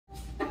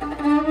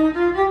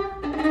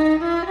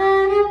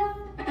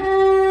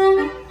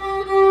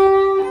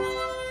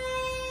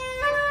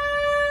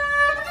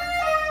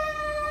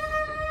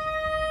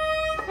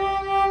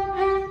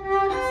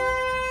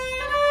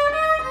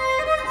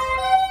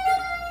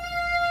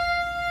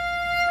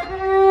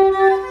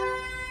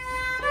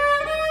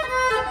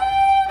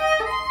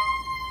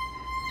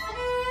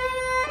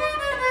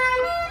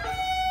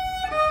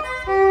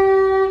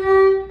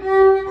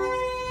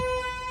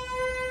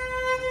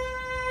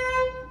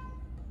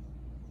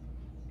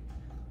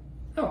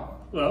Oh,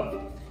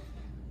 well,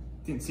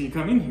 didn't see you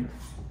come in here.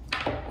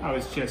 I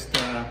was just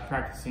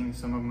practicing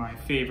some of my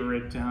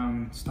favorite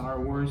Star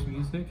Wars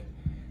music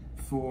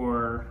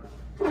for,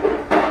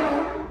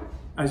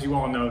 as you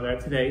all know,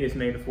 that today is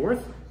May the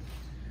 4th.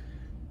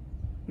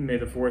 May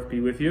the 4th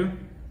be with you.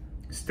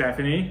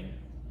 Stephanie,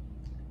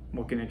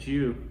 looking at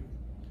you.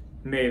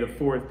 May the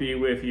 4th be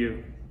with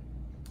you.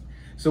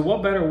 So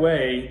what better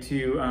way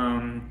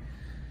to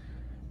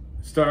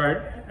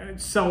start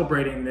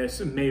celebrating this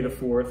May the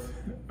 4th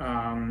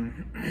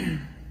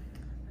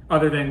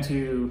other than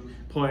to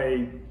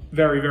play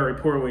very, very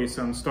poorly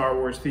some Star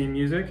Wars theme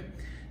music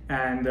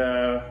and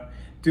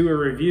do a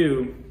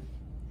review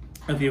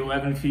of the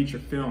 11 feature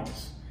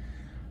films.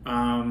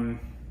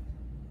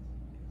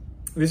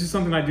 This is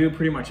something I do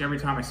pretty much every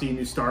time I see a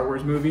new Star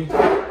Wars movie.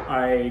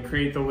 I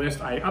create the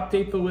list, I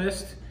update the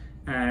list,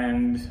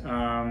 and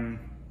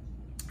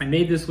I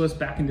made this list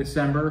back in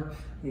December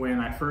when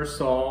I first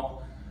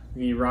saw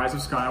The Rise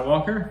of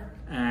Skywalker,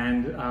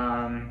 and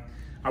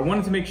I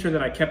wanted to make sure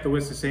that I kept the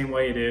list the same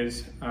way it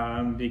is,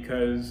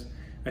 because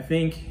I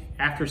think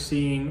after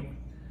seeing,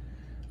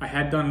 I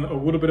had done a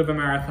little bit of a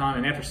marathon,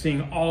 and after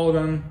seeing all of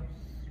them,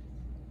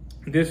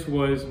 this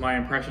was my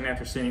impression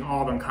after seeing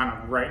all of them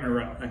kind of right in a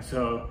row. And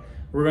so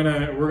we're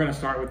gonna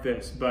start with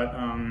this, but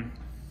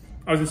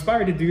I was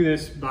inspired to do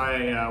this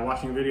by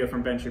watching a video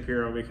from Ben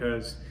Shapiro,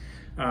 because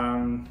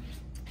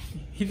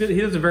he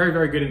does a very,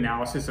 very good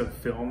analysis of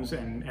films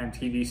and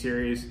TV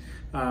series.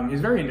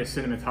 He's very into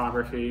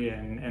cinematography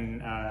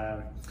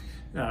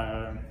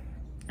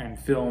and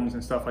films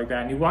and stuff like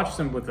that. And he watches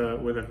them with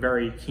a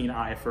very keen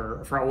eye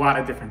for a lot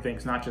of different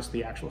things, not just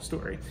the actual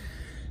story.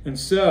 And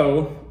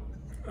so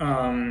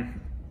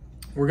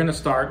we're gonna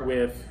start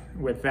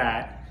with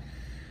that.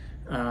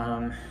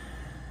 And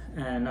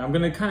I'm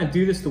gonna kind of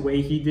do this the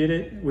way he did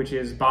it, which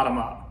is bottom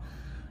up.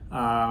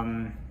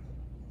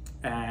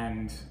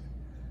 And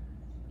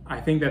I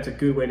think that's a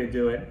good way to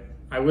do it.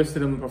 I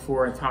listed them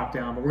before in top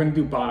down, but we're gonna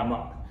do bottom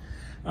up,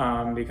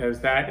 because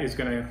that is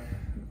gonna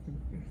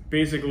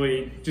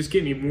basically just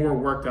get me more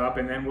worked up,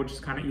 and then we'll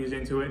just kind of ease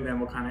into it, and then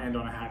we'll kind of end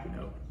on a happy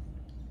note.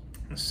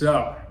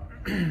 So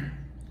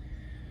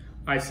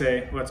I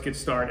say, let's get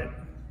started.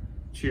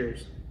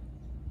 Cheers.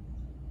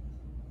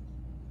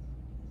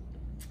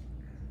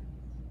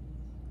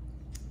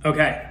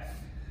 Okay,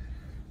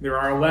 there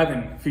are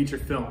 11 feature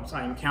films.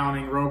 I am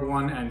counting Rogue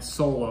One and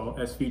Solo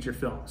as feature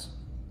films.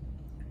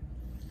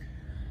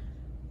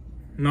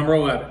 Number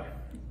 11.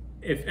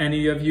 If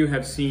any of you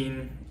have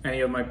seen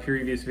any of my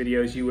previous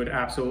videos, you would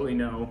absolutely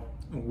know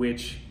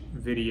which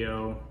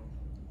video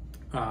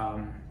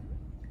or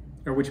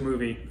which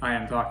movie I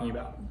am talking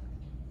about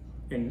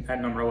at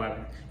number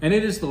 11. And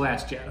it is The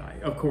Last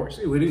Jedi, of course.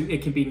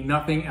 It can be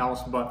nothing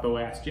else but The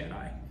Last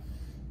Jedi.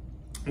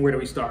 Where do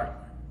we start?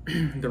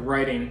 The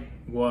writing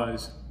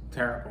was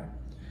terrible.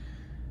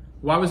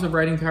 Why was the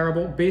writing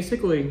terrible?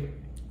 Basically,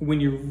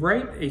 when you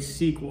write a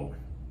sequel,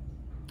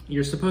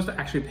 you're supposed to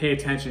actually pay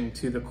attention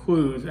to the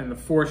clues and the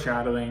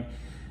foreshadowing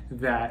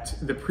that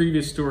the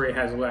previous story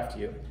has left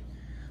you.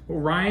 What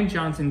Rian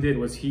Johnson did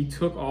was he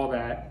took all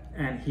that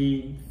and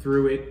he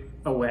threw it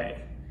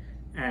away.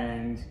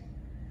 And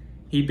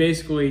he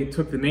basically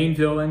took the main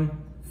villain,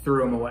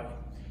 threw him away.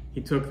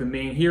 He took the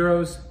main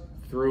heroes,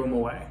 threw him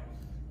away.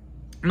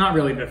 Not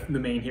really the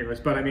main heroes,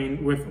 but I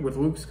mean, with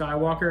Luke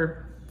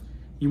Skywalker,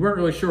 you weren't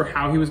really sure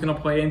how he was going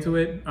to play into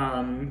it,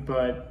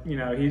 but you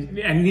know,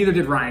 and neither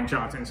did Rian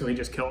Johnson, so he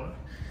just killed him.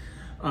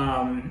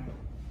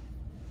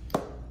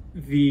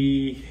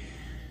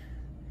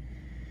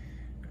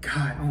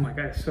 God, oh my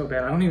God, it's so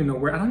bad. I don't even know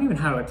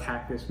how to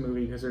attack this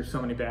movie because there's so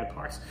many bad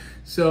parts.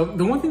 So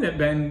the one thing that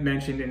Ben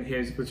mentioned in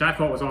his, which I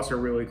thought was also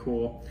really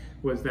cool,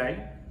 was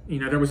that, you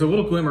know, there was a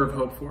little glimmer of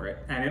hope for it,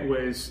 and it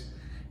was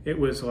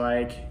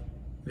like,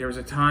 there was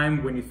a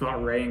time when you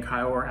thought Rey and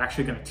Kylo were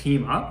actually going to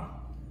team up,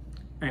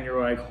 and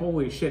you're like,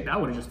 holy shit, that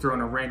would have just thrown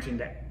a wrench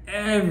into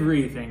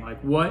everything. Like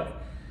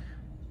what,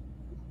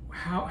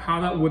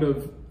 how that would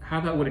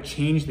have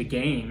changed the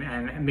game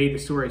and made the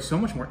story so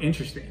much more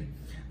interesting.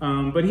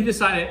 But he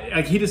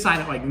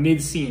decided like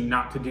mid-scene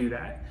not to do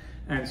that.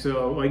 And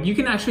so like you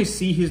can actually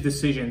see his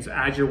decisions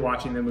as you're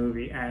watching the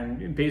movie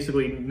and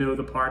basically know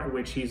the part at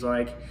which he's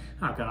like,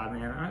 oh God,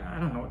 man, I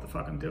don't know what the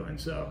fuck I'm doing.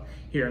 So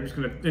here, I'm just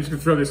gonna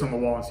throw this on the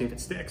wall and see if it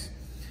sticks.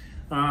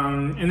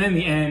 And then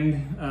the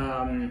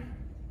end,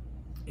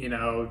 you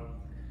know,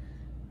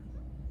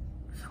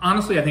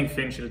 honestly, I think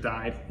Finn should have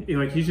died.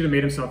 Like he should have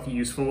made himself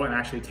useful and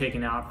actually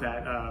taken out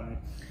that,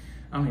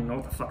 I don't even know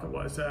what the fuck it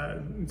was,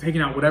 taking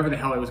out whatever the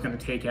hell he was going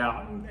to take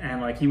out.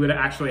 And like he would have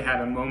actually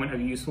had a moment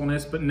of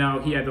usefulness, but no,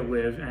 he had to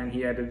live and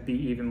he had to be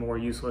even more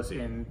useless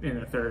in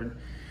the third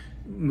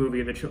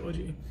movie of the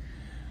trilogy.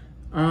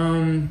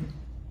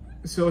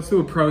 So let's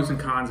do a pros and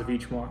cons of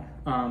each one.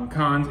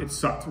 Cons, it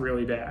sucked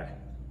really bad.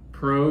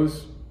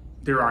 Pros,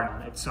 there are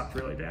none, it sucked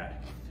really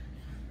bad.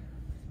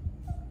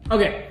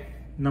 Okay,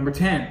 number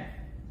 10,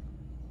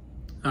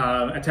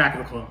 Attack of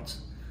the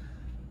Clones.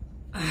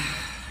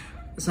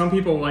 Some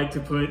people like to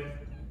put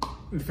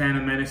The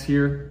Phantom Menace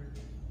here.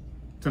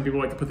 some people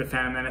like to put the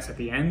Phantom Menace at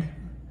the end.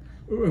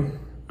 Ooh,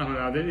 I don't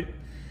know.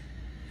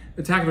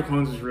 Attack of the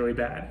Clones was really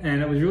bad.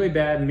 And it was really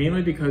bad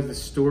mainly because the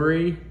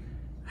story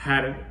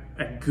had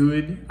a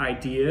good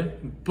idea,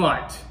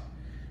 but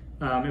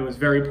it was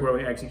very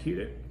poorly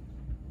executed.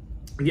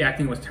 The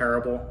acting was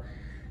terrible.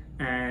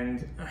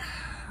 And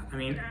I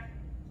mean,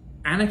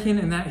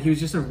 Anakin in that, he was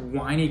just a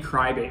whiny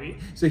crybaby.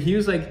 So he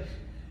was like,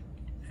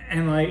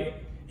 and like,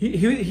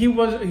 he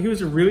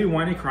was a really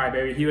whiny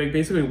crybaby. He like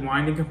basically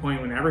whined and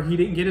complained whenever he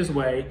didn't get his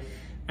way.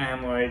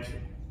 And like,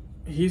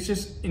 he's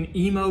just an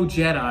emo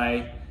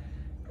Jedi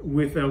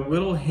with a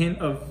little hint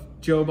of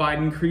Joe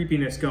Biden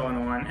creepiness going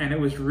on. And it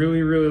was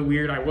really, really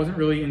weird. I wasn't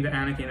really into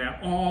Anakin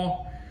at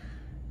all.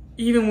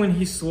 Even when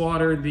he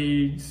slaughtered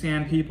the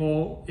Sand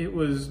People, it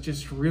was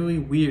just really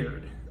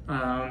weird.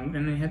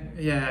 And they had,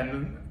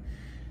 yeah,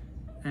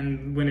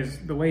 and when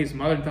the way his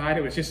mother died,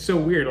 it was just so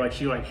weird. Like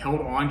she like held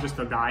on just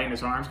to die in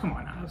his arms. Come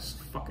on, that was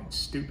fucking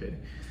stupid.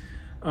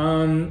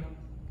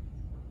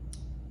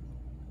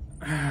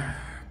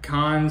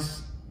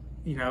 Cons,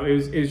 you know,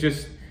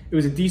 it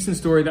was a decent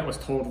story that was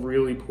told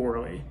really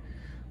poorly.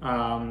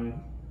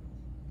 And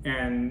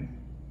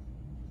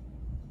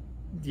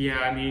yeah,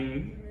 I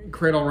mean,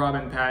 Cradle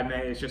Robin Padme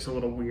is just a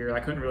little weird. I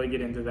couldn't really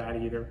get into that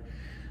either.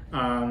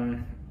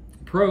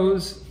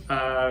 Pros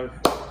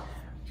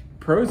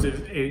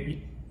is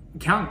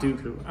Count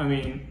Dooku. I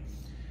mean,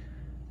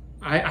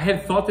 I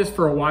had thought this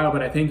for a while,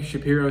 but I think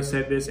Shapiro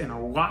said this in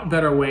a lot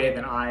better way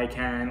than I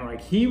can.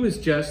 Like, he was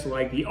just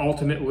like the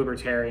ultimate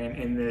libertarian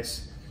in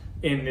this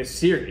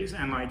series,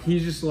 and like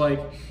he's just like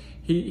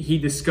he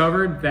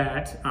discovered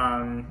that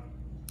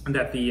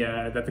that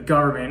the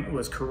government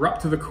was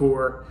corrupt to the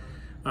core.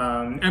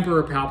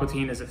 Emperor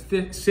Palpatine is a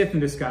Sith in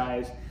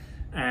disguise,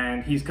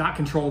 and he's got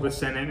control of the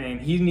Senate,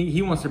 and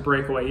he wants to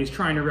break away. He's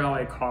trying to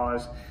rally a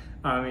cause.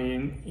 I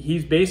mean,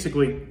 he's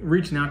basically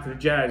reaching out to the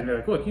Jedi and be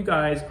like, look, you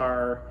guys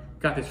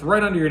got this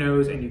right under your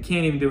nose and you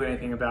can't even do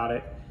anything about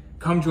it.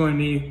 Come join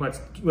me,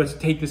 let's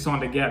take this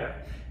on together.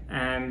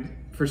 And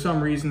for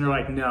some reason they're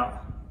like, no.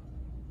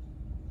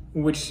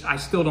 Which I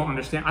still don't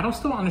understand. I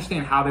still don't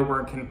understand how they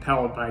weren't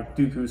compelled by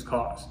Dooku's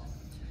cause.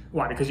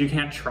 Why? Because you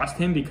can't trust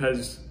him?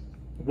 Because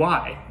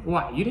why?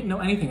 Why? You didn't know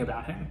anything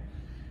about him.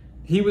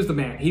 He was the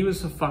man. He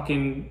was a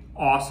fucking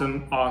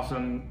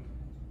awesome.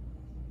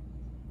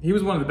 He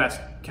was one of the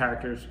best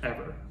characters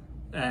ever.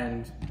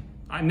 And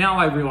now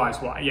I realize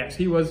why. Yes,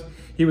 he was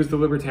the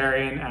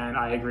libertarian, and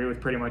I agree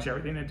with pretty much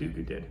everything that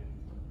Dooku did.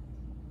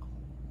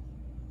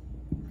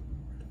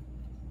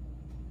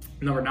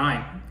 Number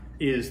 9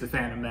 is The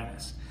Phantom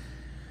Menace.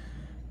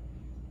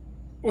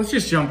 Let's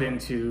just jump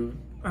into,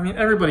 I mean,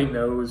 everybody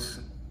knows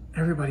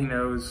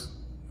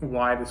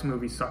why this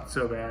movie sucked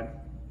so bad.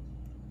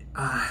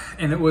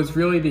 And it was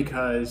really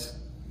because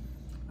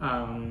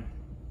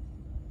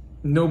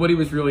nobody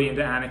was really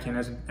into Anakin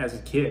as a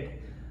kid.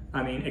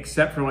 I mean,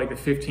 except for like the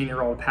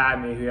 15-year-old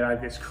Padme who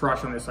had this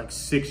crush on this like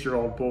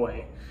 6-year-old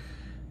boy,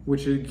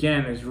 which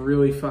again is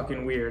really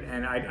fucking weird.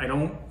 And I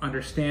don't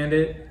understand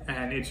it,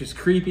 and it's just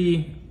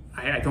creepy.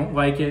 I don't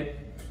like it.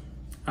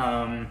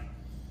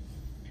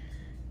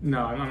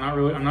 No,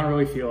 I'm not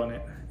really feeling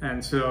it.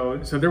 And so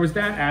there was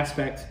that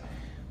aspect.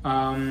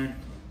 There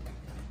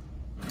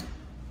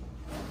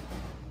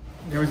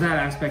was that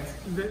aspect.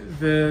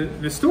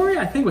 The story,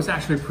 I think, was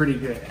actually pretty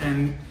good.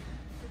 And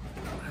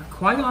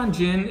Qui-Gon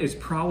Jinn is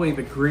probably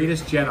the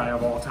greatest Jedi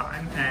of all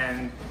time.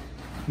 And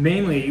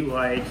mainly,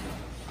 like,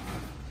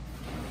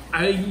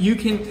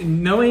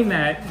 knowing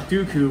that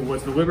Dooku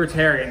was the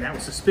libertarian that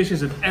was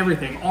suspicious of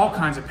everything, all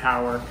kinds of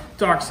power,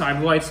 dark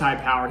side, light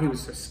side power, he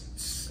was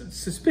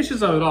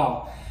suspicious of it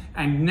all.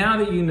 And now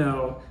that you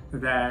know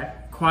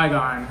that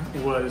Qui-Gon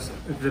was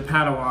the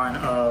Padawan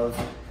of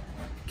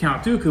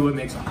Count Dooku, it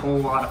makes a whole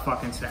lot of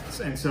fucking sense.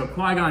 And so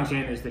Qui-Gon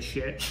Jinn is the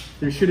shit.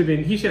 He should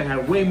have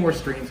had way more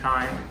screen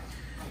time.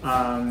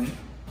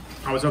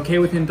 I was okay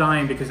with him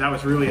dying because that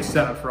was really a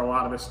setup for a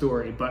lot of the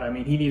story. But I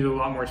mean, he needed a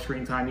lot more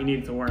screen time. He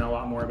needed to learn a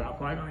lot more about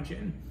Qui-Gon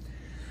Jinn.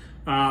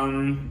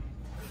 Then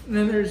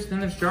there's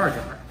Jar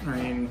Jar.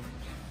 I mean,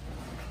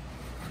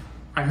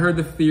 I heard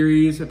the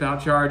theories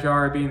about Jar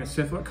Jar being a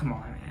Sith Lord. Come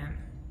on, man.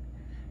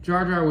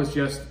 Jar Jar was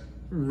just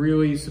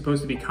really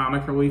supposed to be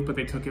comic relief, but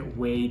they took it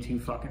way too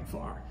fucking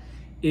far.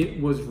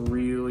 It was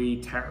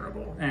really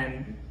terrible.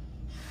 And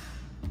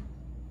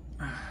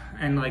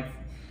like,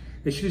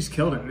 they should have just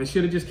killed him. They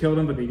should have just killed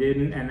him, but they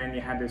didn't. And then you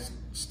had to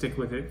stick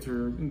with it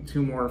through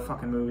 2 more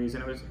fucking movies,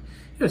 and it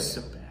was so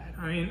bad.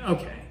 I mean,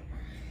 okay.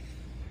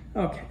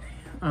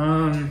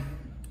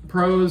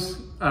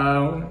 Pros.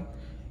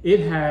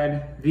 It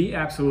had the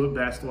absolute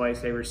best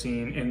lightsaber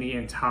scene in the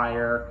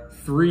entire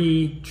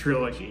 3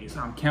 trilogies.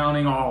 I'm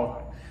counting all of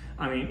them.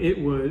 I mean, it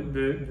was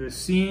the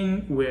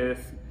scene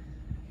with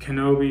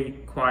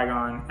Kenobi,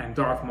 Qui-Gon, and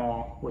Darth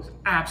Maul was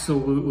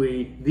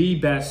absolutely the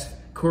best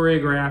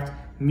choreographed.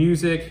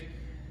 Music,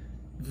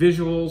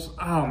 visuals,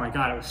 oh my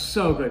god, it was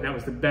so good. That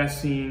was the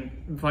best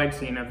fight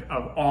scene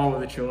of all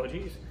of the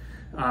trilogies.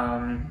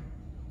 And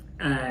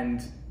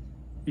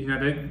you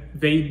know,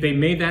 they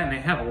made that, and they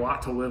had a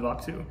lot to live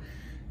up to.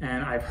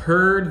 And I've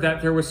heard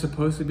that there was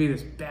supposed to be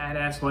this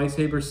badass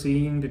lightsaber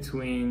scene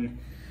between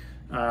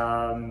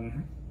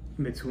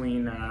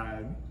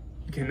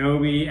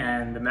Kenobi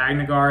and the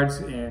Magna Guards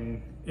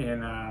in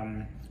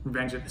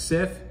Revenge of the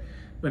Sith,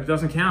 but it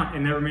doesn't count. It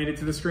never made it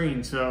to the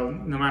screen. So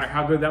no matter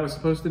how good that was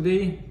supposed to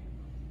be,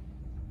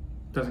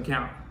 doesn't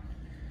count.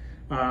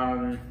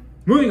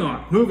 Moving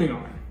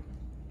on.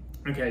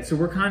 Okay, so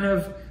we're kind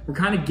of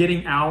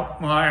getting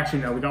out. Well,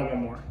 actually, no, we got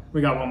one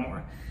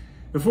more.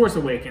 The Force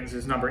Awakens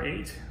is number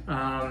 8.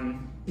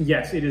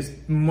 Yes, it is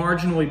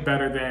marginally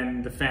better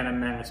than The Phantom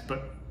Menace,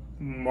 but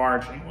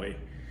marginally.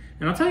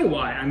 And I'll tell you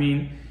why. I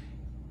mean,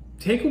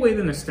 take away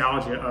the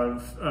nostalgia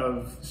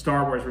of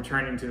Star Wars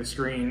returning to the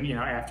screen, you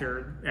know,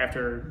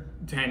 after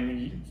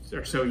 10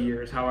 or so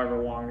years,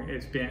 however long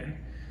it's been.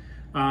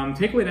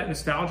 Take away that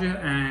nostalgia,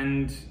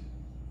 and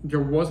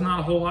there was not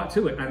a whole lot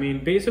to it. I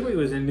mean, basically, it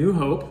was A New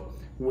Hope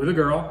with a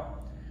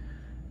girl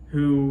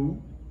who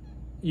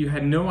you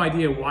had no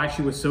idea why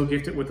she was so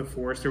gifted with the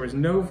Force. There was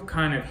no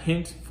kind of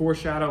hint,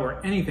 foreshadow,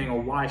 or anything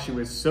of why she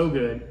was so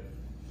good.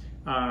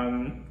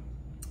 And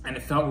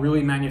it felt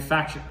really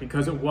manufactured,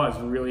 because it was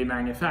really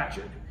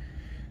manufactured.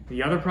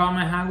 The other problem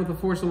I had with The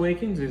Force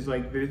Awakens is,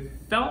 like, it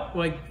felt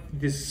like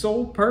the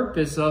sole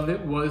purpose of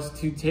it was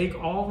to take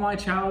all of my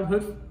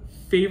childhood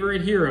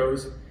favorite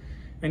heroes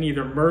and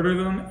either murder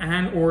them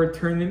and or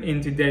turn them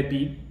into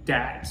deadbeat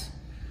dads.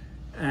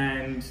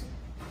 And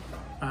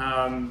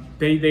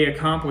they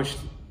accomplished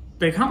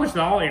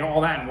all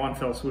that in one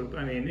fell swoop.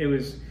 I mean, it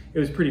was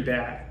pretty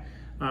bad.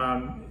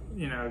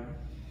 You know,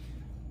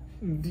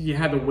 you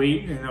had to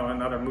wait, you know,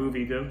 another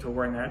movie to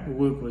learn that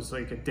Luke was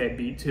like a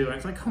deadbeat too. And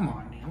it's like, come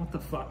on, man, what the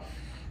fuck?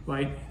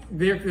 Like,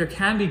 there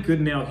can be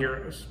good male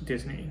heroes,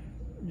 Disney.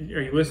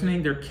 Are you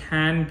listening? There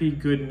can be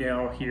good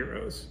male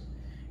heroes.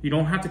 You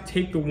don't have to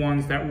take the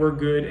ones that were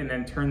good and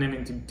then turn them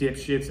into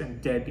dipshits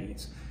and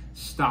deadbeats.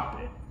 Stop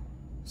it.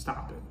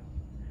 Stop it.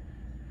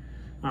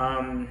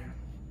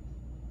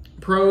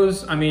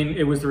 Pros, I mean,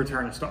 it was the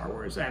return of Star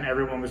Wars, and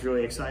everyone was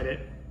really excited.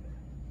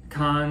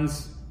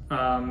 Cons,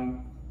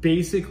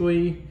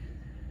 basically,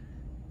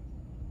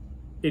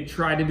 it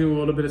tried to do a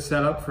little bit of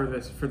setup for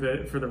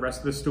the rest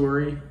of the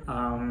story,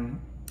 and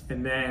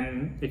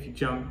then if you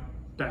jump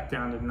back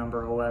down to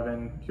number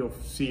 11, you'll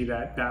see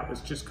that that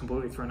was just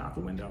completely thrown out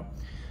the window.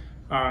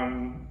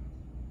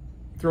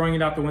 Throwing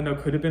it out the window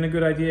could have been a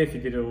good idea if you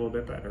did it a little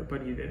bit better,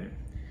 but you didn't.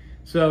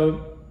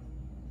 So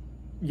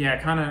yeah,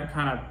 kind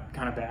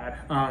of bad.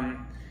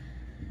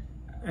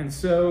 And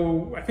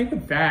so I think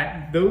with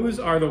that, those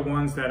are the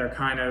ones that are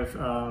kind of,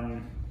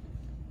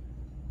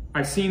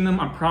 I've seen them.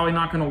 I'm probably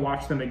not going to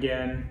watch them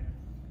again.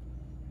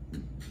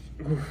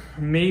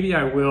 Maybe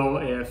I will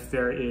if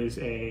there is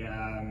a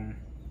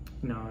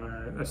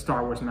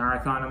Star Wars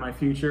marathon in my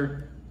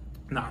future.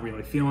 Not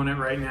really feeling it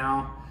right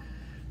now,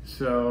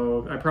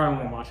 so I probably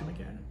won't watch them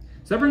again.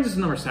 So that brings us to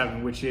number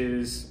 7, which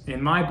is,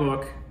 in my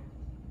book,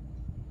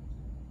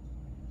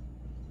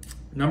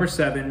 number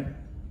 7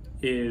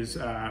 is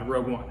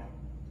Rogue One.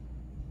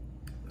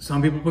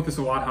 Some people put this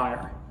a lot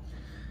higher.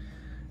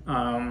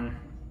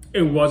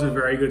 It was a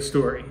very good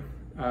story.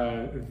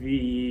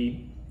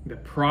 The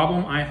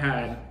problem I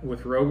had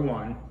with Rogue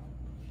One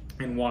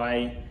and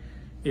why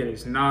it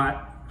is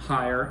not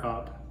higher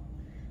up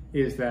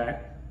is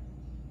that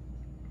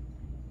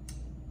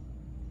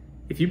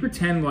if you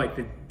pretend like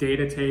the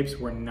data tapes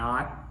were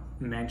not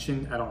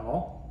mentioned at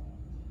all,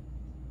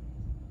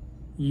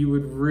 you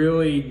would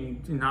really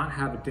not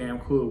have a damn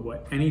clue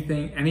what any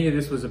of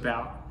this was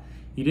about.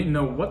 You didn't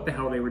know what the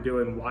hell they were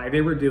doing, why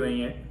they were doing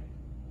it.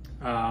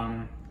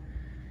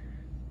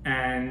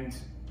 And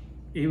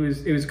it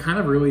was kind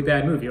of a really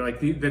bad movie. Like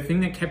the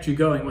thing that kept you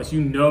going was, you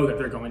know that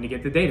they're going to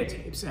get the data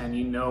tapes and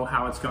you know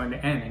how it's going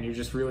to end, and you're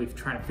just really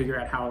trying to figure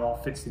out how it all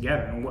fits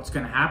together and what's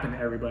going to happen to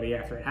everybody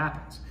after it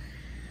happens.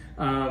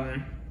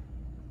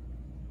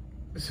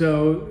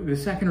 So the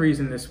second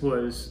reason this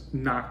was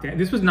knocked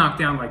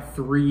down like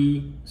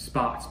 3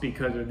 spots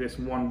because of this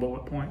one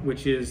bullet point,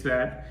 which is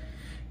that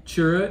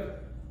Chirrut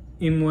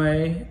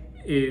Imwe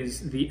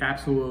is the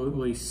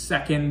absolutely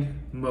second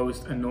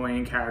most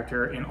annoying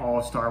character in all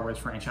of Star Wars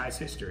franchise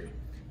history.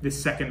 The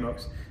second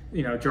most,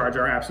 you know, Jar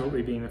Jar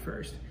absolutely being the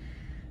first.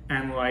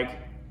 And like,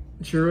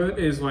 Chirrut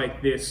is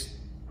like this,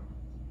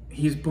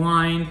 he's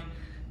blind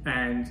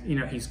and, you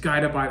know, he's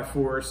guided by the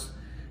Force,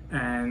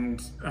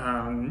 and,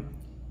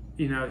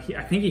 you know,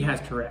 I think he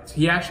has Tourette's.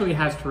 He actually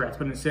has Tourette's,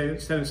 but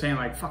instead of saying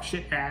like, fuck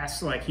shit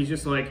ass, like he's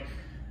just like,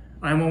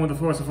 I am one with the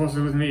Force is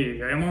with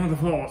me. I am one with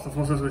the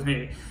Force is with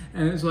me.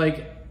 And it's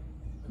like,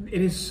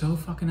 it is so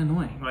fucking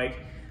annoying. Like,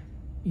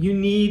 you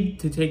need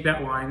to take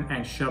that line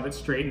and shove it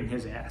straight in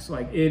his ass.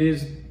 Like, it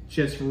is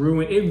just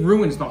it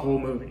ruins the whole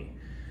movie.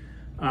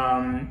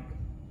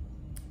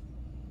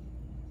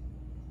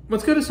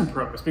 Let's go to some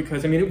pros,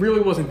 because I mean, it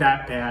really wasn't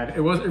that bad.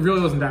 It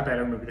really wasn't that bad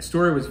of a movie. The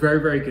story was very,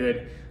 very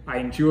good. I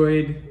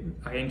enjoyed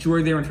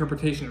their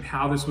interpretation of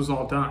how this was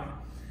all done.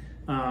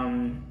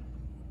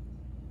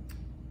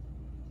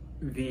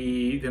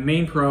 The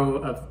main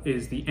pro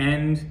is the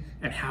end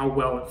and how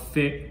well it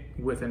fit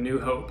with A New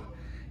Hope.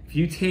 if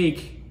you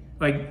take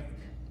like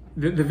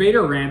the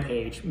Vader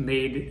Rampage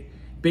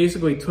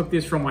basically took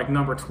this from like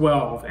number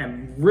 12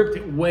 and ripped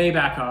it way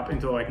back up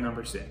into like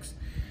number 6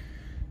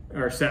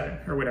 or 7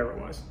 or whatever it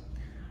was.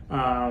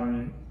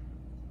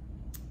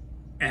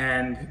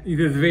 And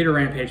the Vader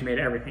Rampage made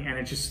everything, and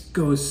it just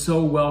goes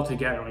so well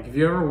together. Like if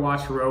you ever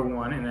watch Rogue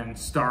One and then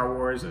Star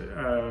Wars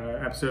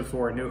Episode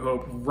 4, New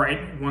Hope,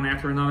 right one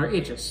after another,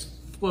 it just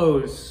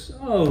flows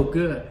so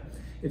good.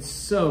 It's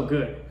so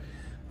good.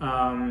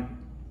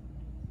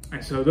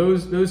 And so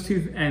those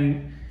two,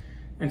 and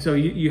so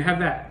you have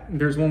that.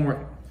 There's one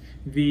more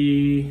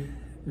thing.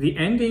 The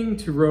ending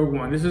to Rogue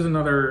One. This is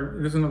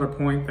another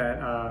point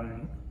that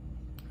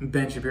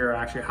Ben Shapiro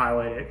actually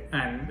highlighted,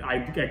 and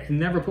I can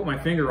never put my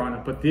finger on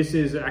it, but this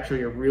is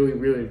actually a really,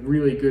 really,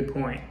 really good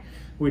point,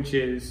 which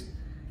is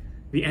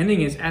the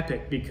ending is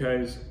epic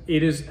because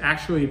it is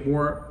actually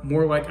more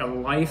like a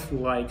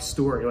life-like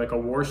story, like a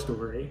war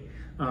story,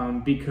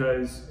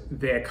 because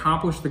they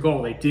accomplished the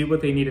goal. They did what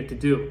they needed to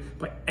do,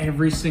 but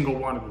every single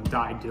one of them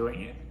died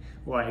doing it.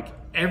 Like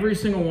every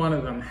single one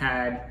of them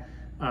had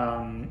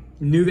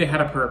knew they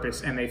had a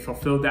purpose, and they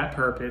fulfilled that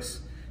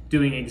purpose,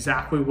 doing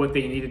exactly what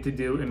they needed to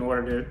do in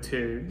order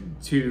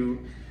to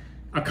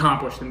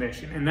accomplish the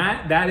mission. And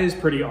that is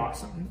pretty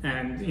awesome.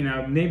 And you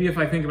know, maybe if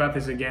I think about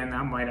this again,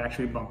 that might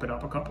actually bump it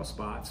up a couple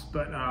spots.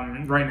 But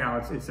right now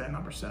it's at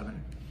number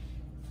 7.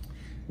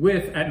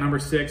 With at number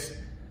 6,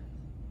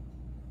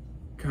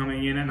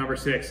 coming in at number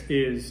 6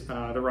 is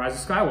The Rise of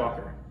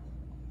Skywalker.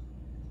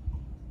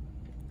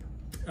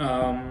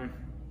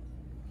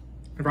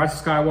 The Rise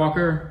of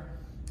Skywalker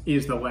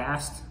is the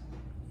last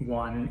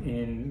one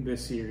in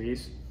this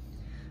series.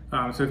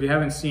 So if you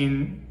haven't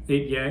seen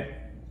it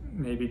yet,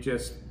 maybe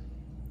just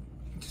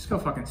go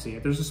fucking see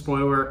it. There's a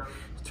spoiler.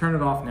 Turn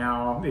it off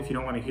now if you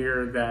don't want to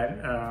hear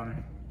that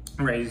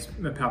Rey's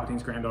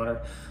Palpatine's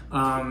granddaughter.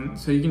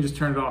 So you can just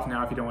turn it off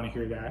now if you don't want to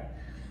hear that.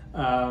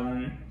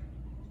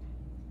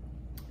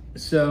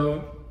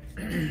 So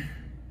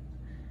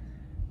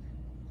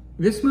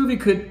this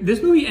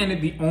movie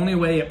ended the only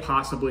way it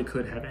possibly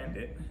could have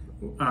ended.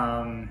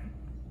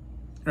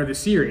 Or the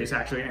series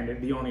actually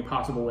ended the only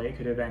possible way it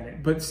could have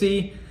ended. But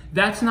see,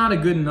 that's not a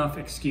good enough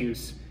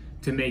excuse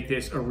to make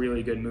this a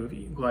really good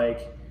movie.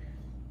 Like,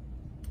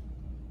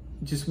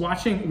 just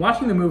watching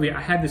the movie, I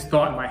had this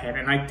thought in my head,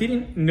 and I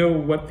didn't know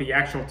what the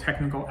actual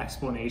technical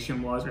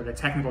explanation was or the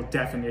technical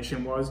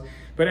definition was.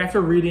 But after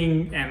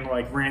reading and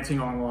like ranting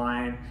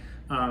online,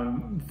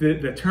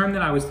 the term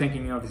that I was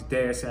thinking of is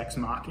Deus Ex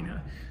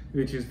Machina,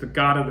 which is the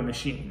god of the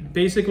machine.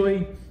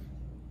 Basically,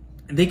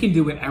 they can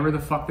do whatever the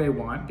fuck they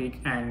want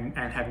and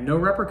have no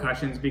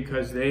repercussions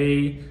because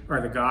they are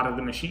the god of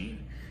the machine.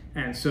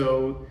 And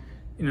so,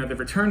 you know, the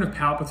return of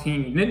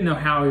Palpatine, you didn't know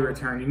how he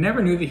returned. You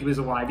never knew that he was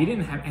alive. You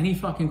didn't have any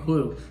fucking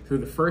clue through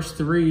the first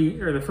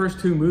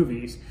 2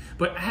 movies.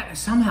 But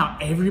somehow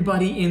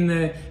everybody in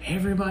the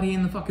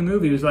fucking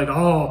movie was like,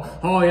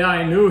 oh yeah,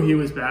 I knew he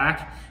was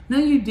back. No,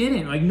 you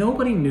didn't. Like,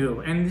 nobody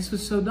knew. And this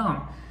was so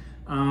dumb.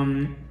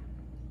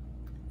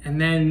 And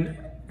then,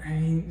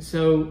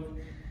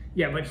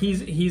 yeah, but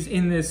he's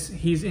in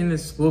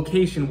this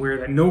location where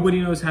that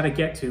nobody knows how to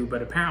get to,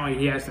 but apparently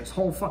he has this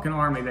whole fucking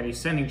army that he's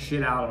sending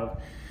shit out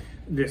of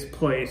this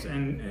place,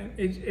 and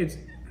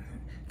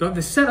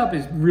the setup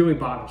really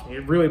bothers me.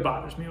 It really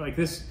bothers me. Like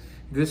this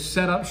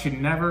setup should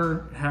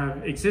never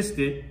have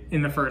existed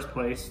in the first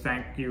place.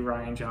 Thank you,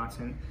 Rian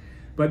Johnson.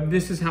 But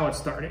this is how it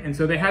started, and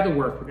so they had to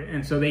work with it,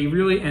 and so they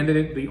really ended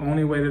it the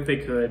only way that they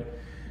could.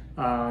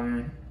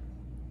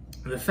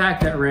 The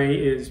fact that Rey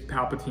is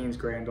Palpatine's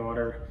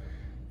granddaughter,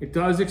 it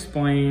does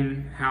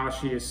explain how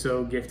she is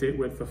so gifted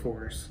with the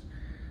Force.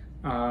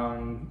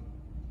 But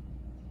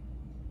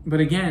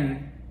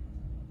again,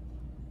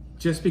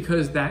 just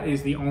because that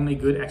is the only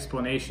good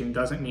explanation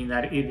doesn't mean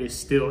that it is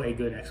still a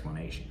good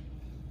explanation.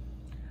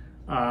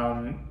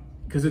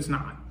 Because it's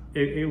not.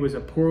 It was a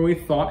poorly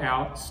thought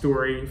out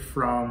story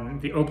from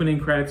the opening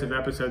credits of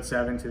Episode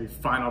 7 to the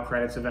final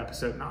credits of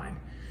Episode 9.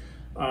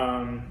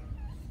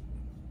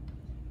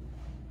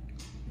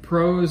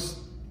 Pros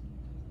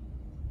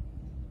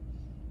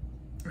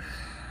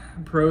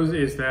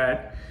is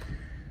that,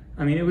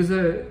 I mean,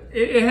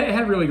 it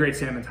had really great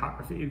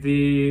cinematography.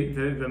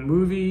 The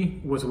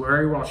movie was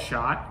very well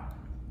shot.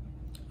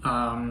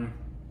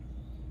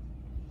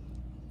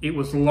 It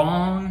was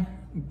long,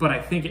 but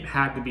I think it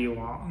had to be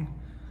long.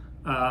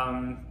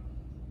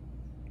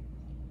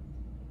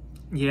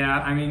 Yeah,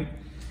 I mean,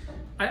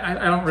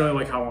 I don't really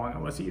like how long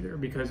it was either,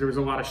 because there was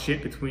a lot of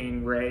shit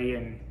between Rey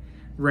and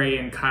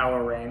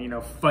Kylo Ren, you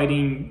know,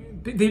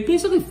 fighting. They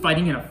basically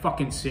fighting in a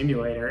fucking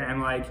simulator,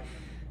 and like,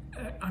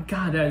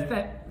 God,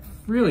 that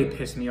really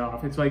pissed me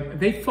off. It's like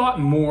they fought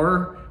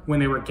more when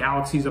they were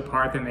galaxies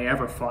apart than they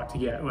ever fought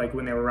together, like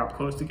when they were up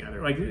close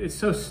together. Like, it's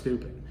so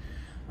stupid.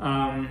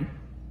 And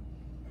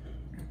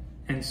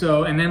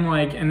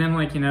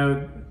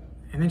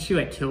then she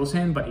like kills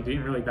him, but he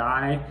didn't really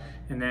die.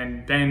 And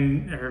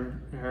then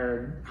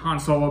her Han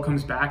Solo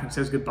comes back and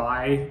says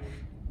goodbye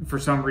for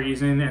some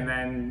reason, and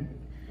then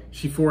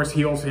she force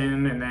heals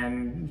him, and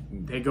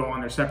then they go on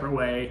their separate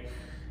way.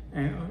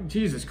 And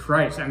Jesus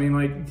Christ, I mean,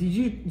 like,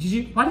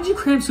 why did you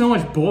cram so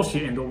much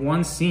bullshit into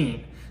one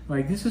scene?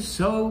 Like, this is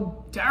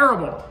so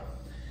terrible.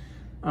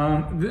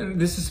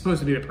 This is supposed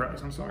to be the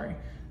pros, I'm sorry.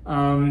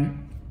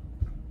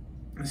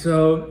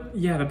 So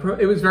yeah,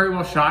 it was very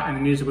well shot, and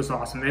the music was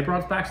awesome. They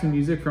brought back some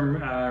music from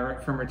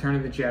Return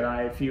of the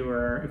Jedi if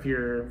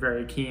you're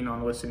very keen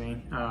on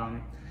listening,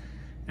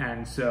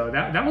 and so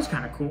that was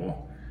kind of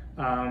cool.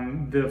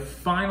 The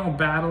final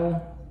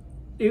battle,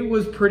 it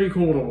was pretty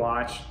cool to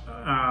watch.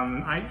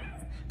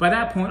 By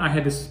that point I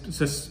had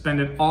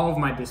suspended all of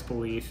my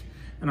disbelief,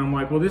 and I'm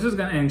like, well, this is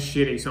gonna end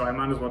shitty, so I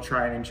might as well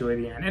try and enjoy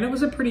the end. And it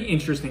was a pretty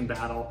interesting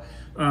battle.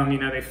 You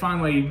know, they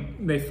finally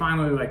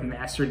like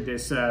mastered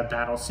this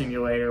battle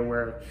simulator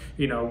where,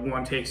 you know,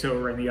 one takes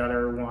over and the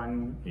other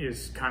one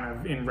is kind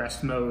of in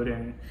rest mode.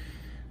 And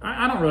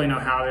I don't really know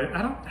how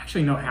I don't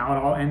actually know how it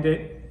all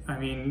ended. I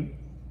mean,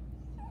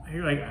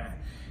 like,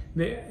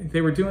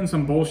 they were doing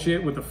some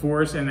bullshit with the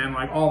Force, and then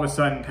like all of a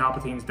sudden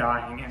Palpatine's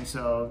dying, and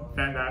so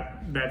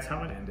that's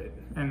how it ended.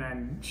 And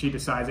then she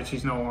decides that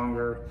she's no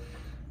longer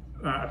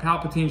a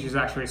Palpatine, she's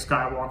actually a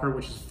Skywalker,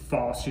 which is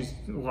false. She's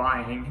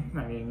lying.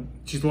 I mean,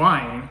 she's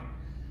lying.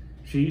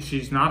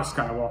 She's not a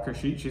Skywalker.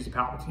 She's a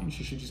Palpatine.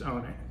 She should just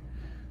own it.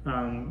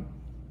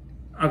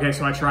 Okay,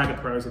 so I tried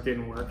the pros. It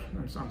didn't work.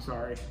 I'm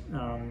sorry.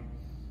 I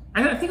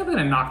think I'm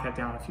gonna knock that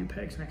down a few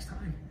pegs next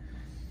time.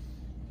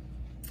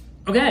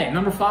 Okay,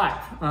 number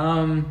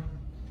 5.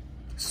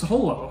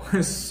 Solo.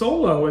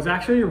 Solo is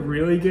actually a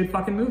really good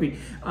fucking movie.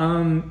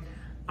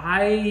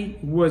 I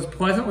was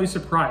pleasantly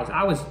surprised.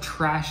 I was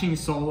trashing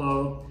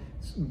Solo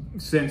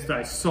since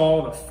I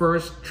saw the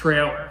first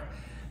trailer,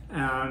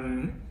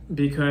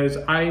 because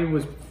I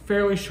was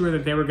fairly sure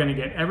that they were going to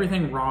get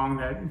everything wrong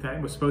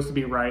that was supposed to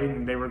be right,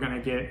 and they were going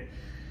to get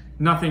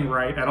nothing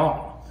right at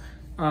all.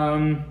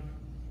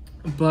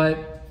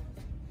 But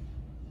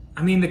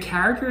I mean, the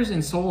characters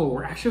in Solo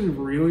were actually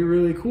really,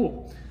 really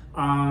cool.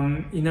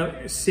 You know,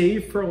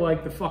 save for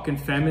like the fucking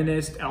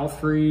feminist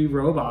L3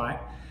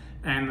 robot.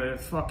 And the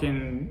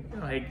fucking,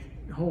 like,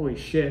 holy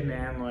shit,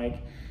 man,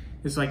 like,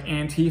 this, like,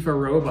 Antifa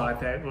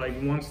robot that, like,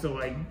 wants to,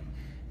 like,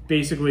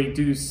 basically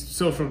do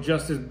social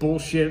justice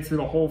bullshit through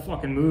the whole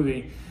fucking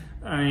movie.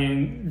 I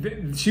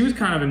mean, she was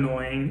kind of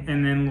annoying,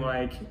 and then,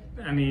 like,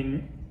 I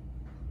mean,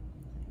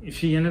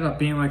 she ended up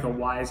being, like, a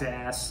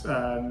wise-ass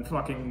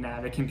fucking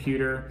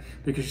Navicomputer,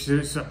 because she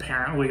just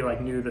apparently, like,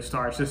 knew the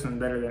star system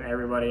better than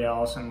everybody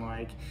else, and,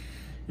 like,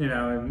 you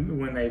know,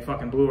 when they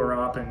fucking blew her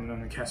up and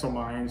on the Kessel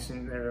Mines,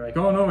 and they were like,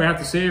 oh no, we have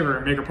to save her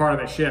and make her part of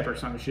the ship or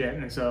some shit.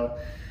 And so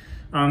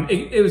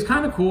it was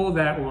kind of cool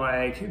that,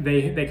 like,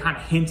 they kind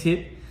of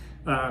hinted,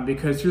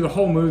 because through the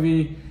whole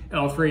movie,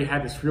 L3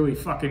 had this really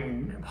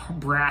fucking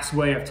brass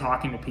way of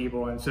talking to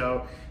people. And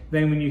so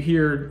then when you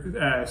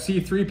hear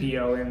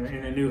C-3PO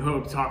in A New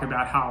Hope talk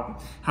about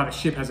how the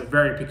ship has a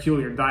very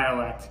peculiar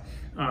dialect,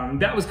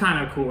 that was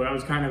kind of cool. That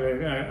was kind of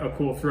a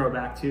cool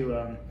throwback to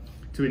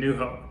A New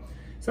Hope.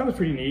 So that was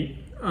pretty neat.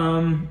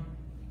 The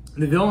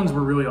villains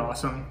were really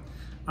awesome.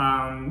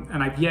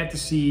 And I've yet to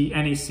see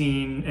any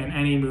scene in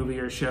any movie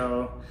or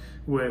show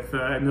with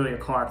Emilia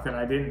Clarke that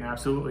I didn't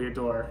absolutely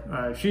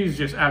adore. She's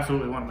just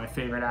absolutely one of my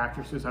favorite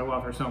actresses. I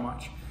love her so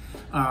much.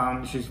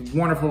 She's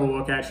wonderful to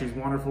look at. She's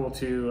wonderful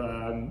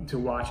to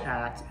watch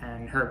act,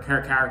 and her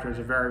characters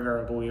are very,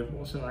 very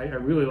believable. So I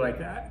really like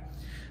that.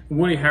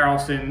 Woody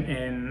Harrelson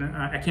in,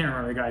 I can't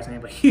remember the guy's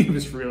name, but he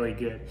was really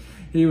good.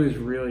 He was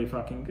really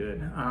fucking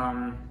good.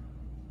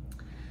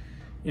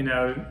 You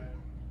know,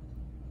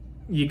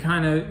 you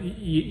kind of,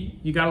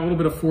 you got a little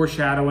bit of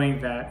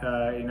foreshadowing that,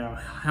 you know,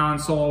 Han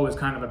Solo was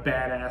kind of a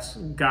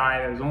badass guy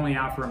that was only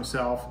out for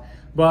himself,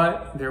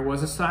 but there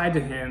was a side to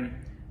him,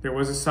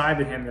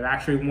 that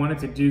actually wanted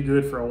to do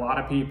good for a lot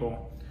of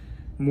people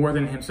more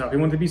than himself. He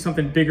wanted to be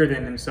something bigger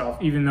than himself,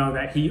 even though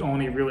that he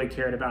only really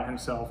cared about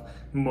himself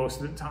most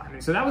of the time.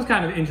 And so that was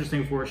kind of an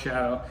interesting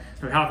foreshadow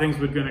of how things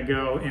were gonna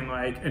go in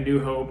like A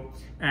New Hope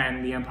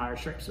and The Empire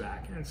Strikes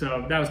Back. And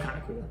so that was kind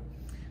of cool.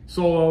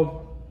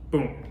 Solo,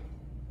 boom.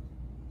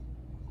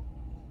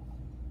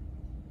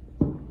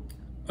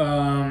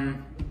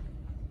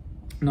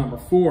 Number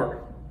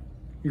 4.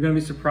 You're gonna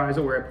be surprised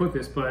at where I put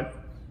this, but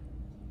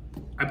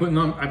I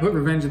put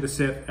Revenge of the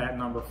Sith at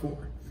number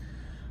 4.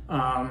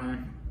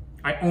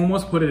 I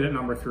almost put it at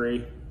number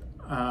 3,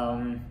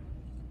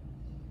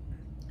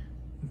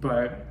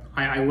 but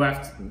I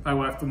left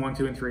 1,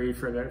 2, and 3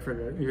 for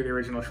the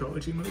original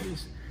trilogy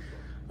movies.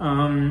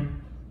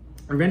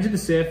 Revenge of the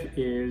Sith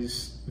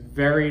is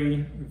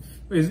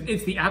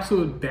it's the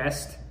absolute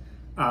best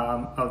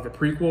of the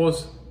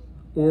prequels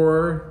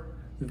or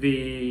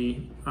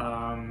the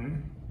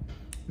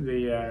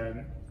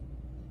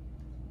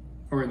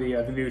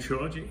new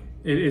trilogy.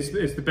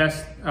 It's the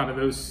best out of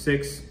those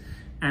 6,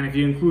 and if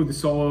you include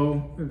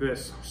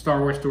the Star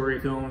Wars story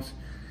films,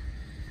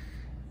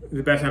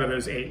 the best out of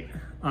those 8.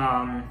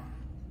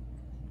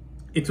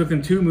 It took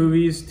them 2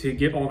 movies to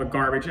get all the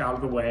garbage out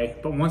of the way,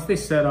 but once they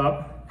set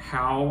up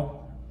how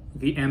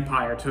the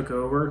Empire took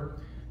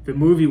over, The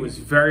movie was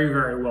very,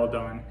 very well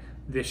done.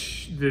 The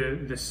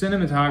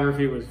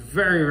cinematography was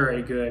very,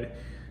 very good.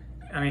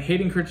 I mean,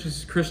 Hayden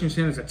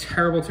Christensen is a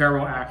terrible,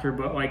 terrible actor,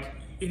 but like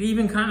it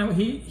even kind of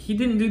he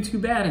didn't do too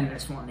bad in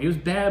this one. He was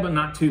bad, but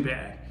not too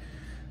bad.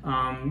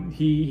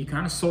 He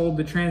kind of sold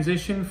the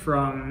transition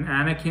from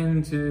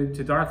Anakin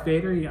to Darth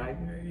Vader.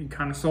 He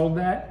kind of sold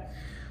that.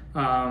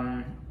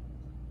 And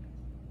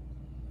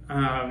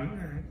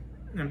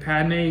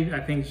Padme, I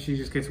think she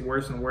just gets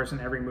worse and worse in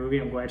every movie.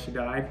 I'm glad she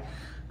died.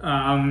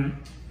 But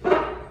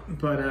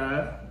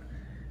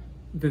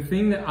the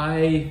thing that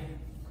I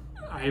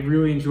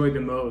really enjoyed the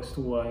most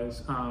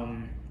was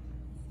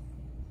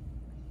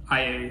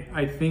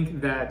I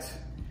think that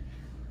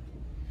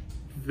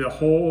the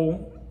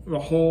whole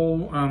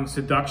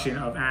seduction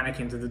of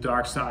Anakin to the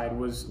dark side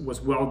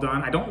was well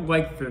done. I don't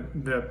like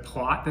the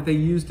plot that they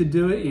used to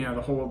do it. You know,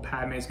 the whole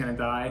Padme's gonna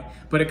die,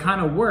 but it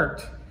kind of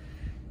worked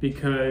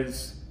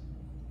because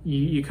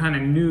you kind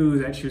of knew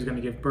that she was going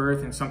to give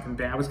birth and something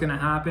bad was going to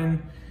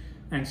happen,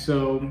 and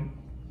so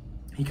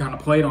he kind of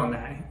played on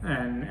that,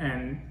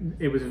 and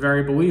it was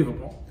very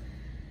believable.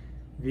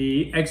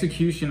 The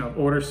execution of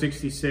Order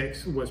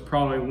 66 was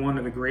probably one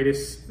of the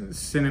greatest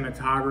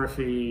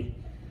cinematography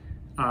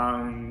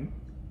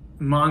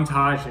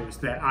montages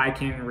that I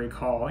can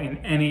recall in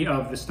any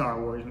of the Star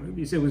Wars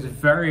movies. It was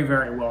very,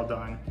 very well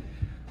done.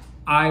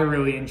 I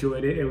really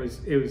enjoyed it. It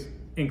was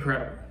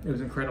incredible. It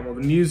was incredible.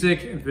 The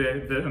music,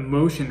 the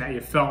emotion that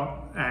you felt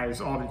as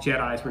all the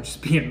Jedis were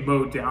just being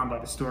mowed down by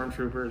the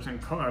stormtroopers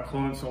and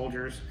clone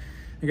soldiers.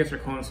 I guess they're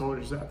clone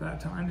soldiers at that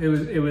time. It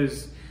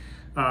was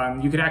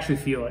you could actually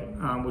feel it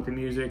with the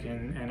music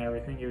and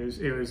everything. It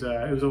was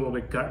a little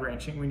bit gut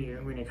wrenching when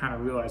you kind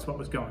of realized what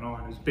was going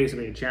on. It was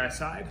basically a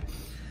genocide.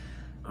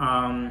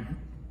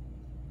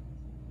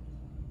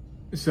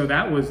 So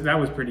that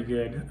was pretty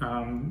good.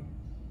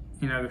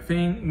 You know,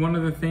 one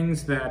of the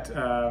things that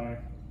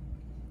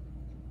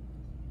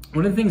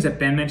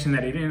Ben mentioned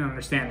that he didn't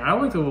understand, I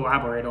would like to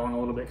elaborate on a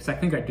little bit because I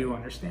think I do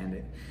understand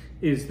it,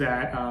 is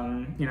that,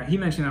 you know, he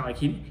mentioned that like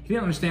he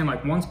didn't understand,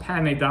 like, once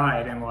Padme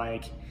died and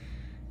like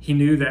he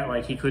knew that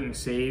like he couldn't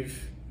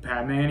save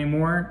Padme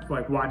anymore,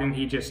 like why didn't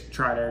he just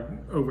try to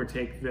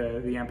overtake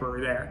the Emperor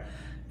there?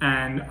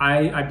 And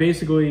I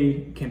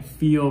basically can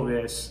feel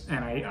this,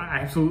 and I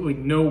absolutely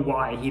know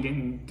why he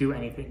didn't do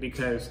anything,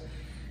 because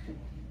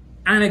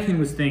Anakin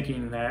was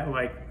thinking that,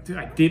 like,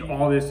 I did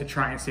all this to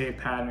try and save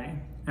Padme,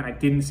 and I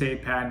didn't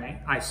save Padme.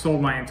 I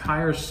sold my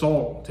entire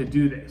soul to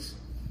do this.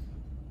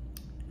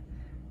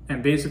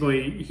 And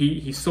basically,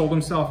 he sold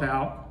himself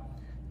out,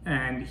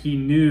 and he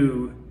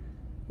knew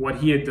what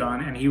he had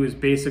done, and he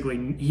basically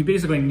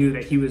knew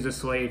that he was a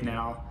slave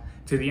now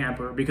to the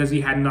Emperor because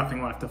he had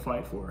nothing left to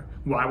fight for.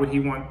 Why would he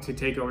want to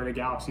take over the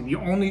galaxy?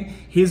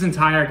 His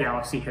entire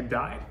galaxy had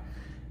died.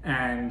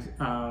 And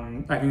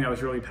I think that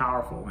was really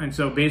powerful. And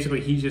so basically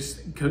he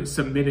just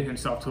submitted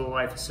himself to a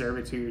life of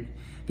servitude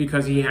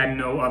because he had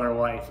no other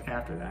life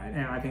after that.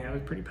 And I think that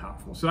was pretty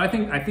powerful. So I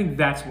think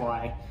that's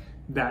why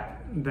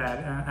that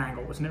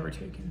angle was never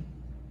taken.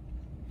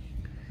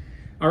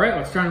 All right,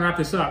 let's try and wrap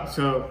this up.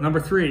 So number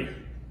 3,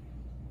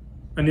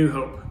 A New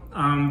Hope.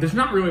 There's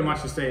not really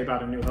much to say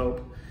about A New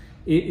Hope.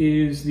 It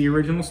is the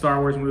original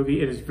Star Wars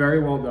movie. It is very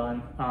well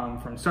done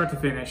from start to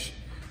finish.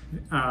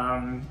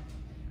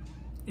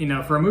 You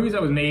know, for a movie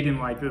that was made in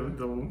like the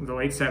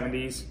late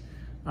 70s,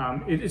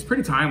 it's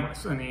pretty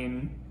timeless. I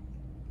mean,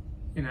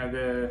 you know,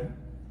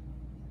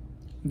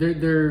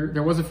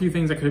 there was a few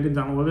things that could have been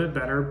done a little bit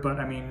better, but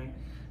I mean,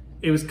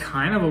 it was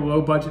kind of a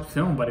low budget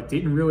film, but it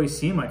didn't really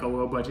seem like a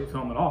low budget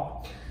film at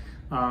all.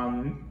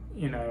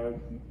 You know,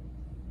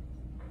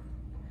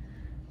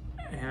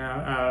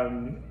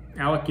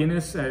 Alec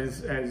Guinness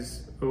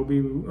as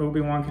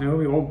Obi-Wan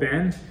Kenobi, old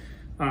Ben.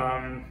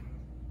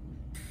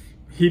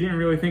 He didn't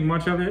really think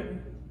much of it.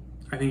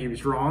 I think he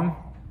was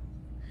wrong.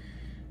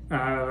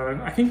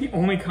 I think the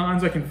only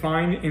cons I can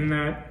find in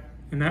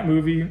that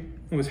movie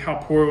was how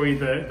poorly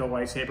the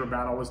lightsaber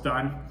battle was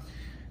done.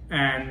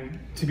 And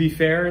to be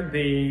fair,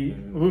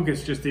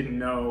 Lucas just didn't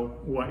know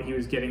what he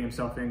was getting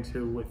himself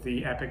into with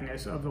the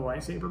epicness of the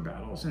lightsaber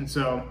battles. And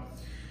so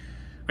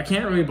I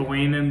can't really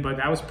blame him, but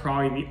that was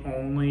probably the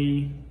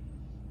only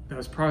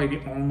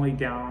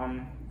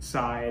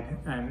downside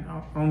and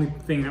only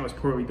thing that was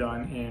poorly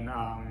done in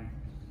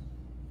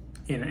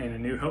A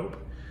New Hope.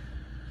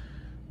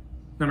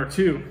 Number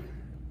 2,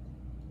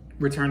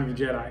 Return of the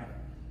Jedi.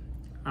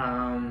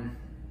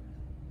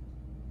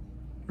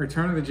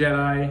 Return of the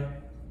Jedi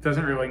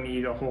doesn't really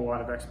need a whole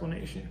lot of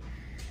explanation.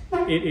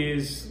 It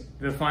is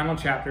the final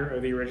chapter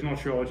of the original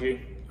trilogy.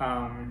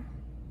 I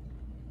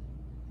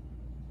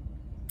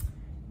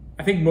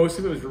think most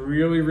of it was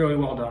really, really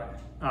well done.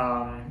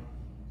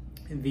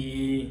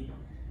 The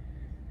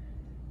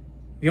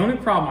only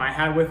problem I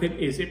had with it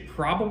is it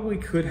probably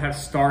could have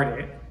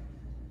started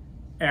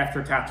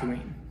after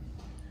Tatooine.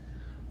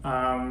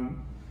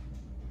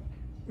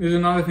 There's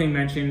another thing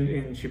mentioned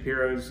in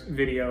Shapiro's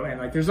video, and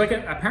like there's like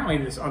apparently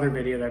this other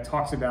video that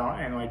talks about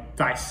and like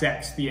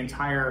dissects the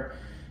entire,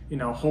 you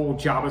know, whole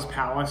Jabba's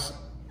palace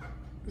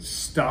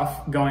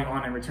stuff going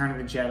on in Return of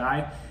the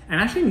Jedi,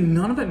 and actually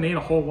none of it made a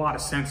whole lot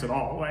of sense at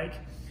all. Like,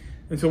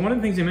 and so one of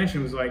the things they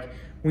mentioned was like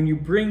when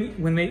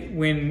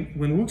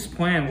Luke's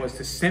plan was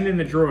to send in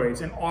the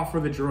droids and offer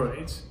the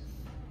droids,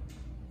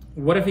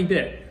 what if he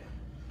did?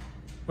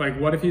 Like,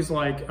 what if he's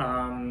like,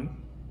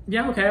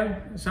 yeah, okay,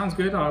 sounds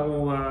good. I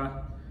will.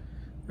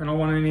 I don't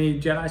want any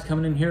Jedis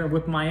coming in here and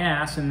whipping my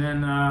ass, and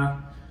then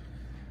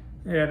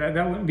yeah,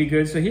 that wouldn't be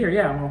good. So here,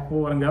 yeah,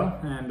 we'll let him go,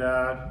 and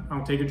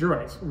I'll take the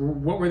droids.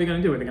 What were they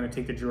going to do? Were they going to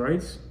take the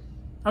droids?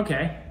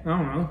 Okay, I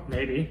don't know,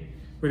 maybe.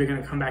 Were they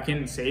going to come back in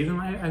and save them?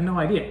 I have no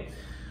idea.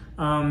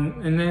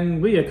 And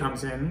then Leia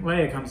comes in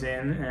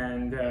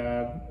and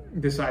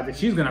decides that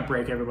she's going to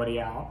break everybody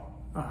out.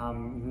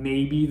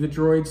 Maybe the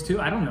droids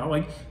too. I don't know.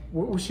 Like,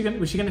 was she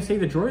gonna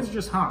save the droids or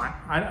just Han?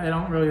 I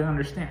don't really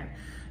understand.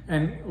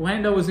 And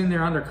Lando was in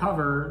there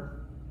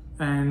undercover,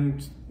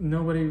 and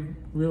nobody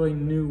really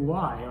knew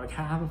why. Like,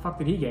 how the fuck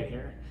did he get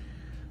here?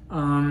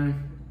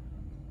 And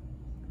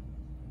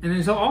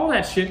then so all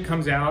that shit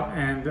comes out,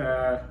 and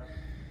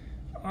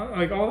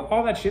like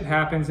all that shit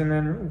happens, and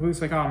then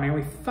Luke's like, oh man,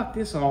 we fucked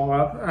this all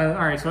up. All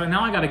right, so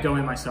now I got to go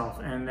in myself.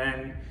 And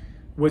then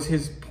was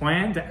his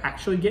plan to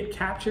actually get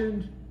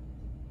captured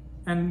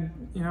and,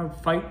 you know,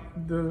 fight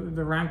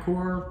the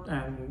Rancor?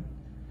 And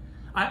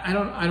I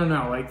don't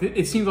know. Like,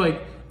 it seems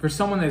like for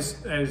someone as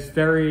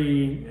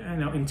very, you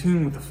know, in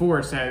tune with the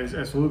Force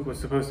as Luke was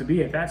supposed to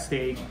be at that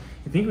stage,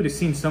 I think we'd have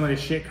seen some of this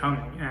shit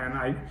coming, and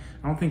I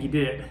don't think he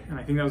did, and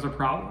I think that was a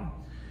problem.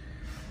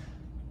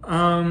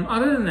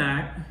 Other than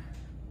that,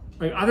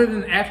 like,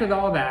 after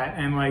all that,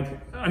 and like,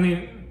 I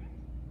mean,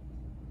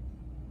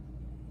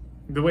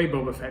 the way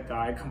Boba Fett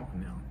died, come on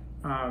now.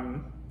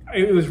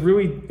 It was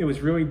really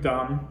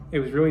dumb. It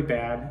was really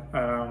bad.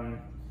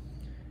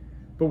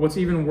 But what's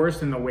even worse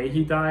than the way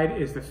he died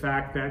is the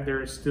fact that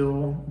there is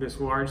still this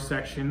large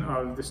section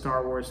of the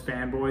Star Wars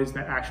fanboys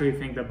that actually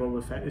think that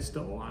Boba Fett is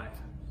still alive.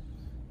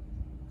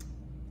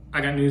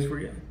 I got news for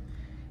you.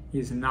 He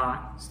is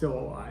not still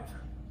alive.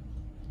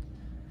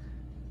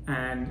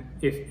 And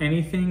if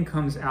anything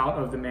comes out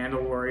of The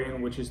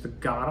Mandalorian, which is the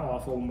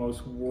god-awful,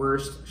 most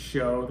worst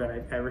show that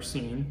I've ever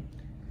seen,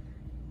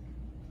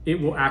 it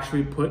will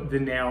actually put the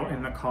nail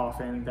in the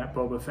coffin that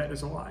Boba Fett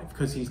is alive,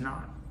 because he's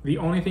not. The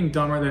only thing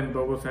dumber than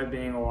Boba Fett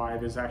being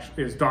alive is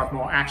Darth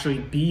Maul actually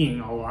being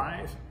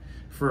alive.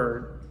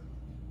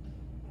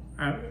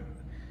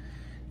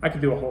 I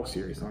could do a whole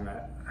series on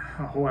that,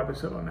 a whole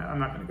episode on that. I'm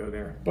not going to go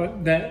there,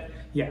 but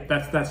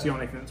that's the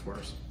only thing that's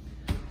worse.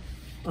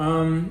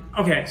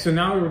 Okay, so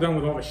now that we're done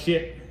with all the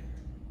shit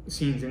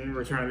scenes in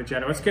Return of the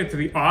Jedi, let's get to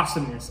the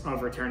awesomeness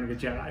of Return of the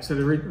Jedi. So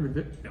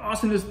the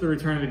awesomeness of the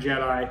Return of the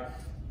Jedi,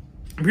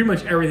 pretty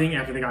much everything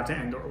after they got to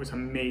Endor was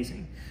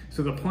amazing.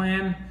 So the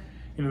plan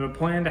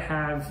to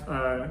have,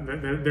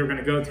 they were going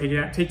to go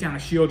take down a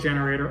shield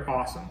generator,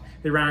 awesome.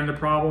 They ran into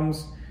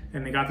problems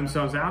and they got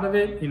themselves out of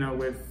it, you know,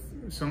 with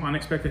some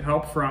unexpected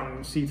help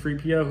from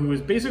C-3PO, who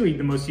was basically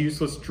the most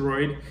useless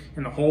droid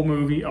in the whole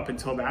movie up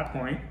until that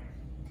point.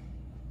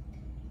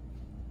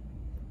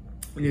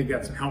 We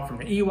got some help from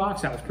the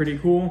Ewoks, that was pretty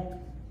cool.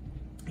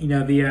 You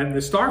know, the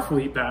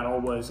Starfleet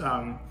battle was,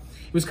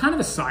 it was kind of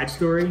a side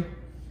story,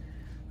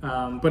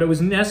 but it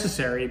was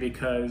necessary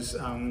because,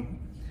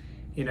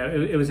 you know,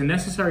 it was a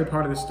necessary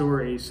part of the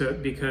story. So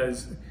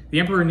because the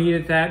Emperor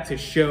needed that to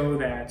show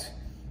that,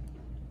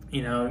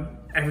 you know,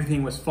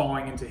 everything was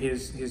falling into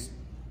his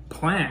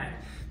plan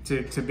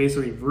to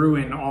basically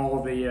ruin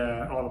all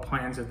the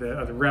plans of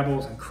the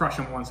rebels and crush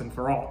them once and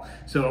for all.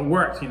 So it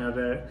worked. You know,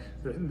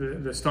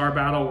 the Star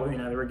Battle. You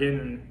know,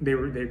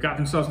 they got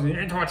themselves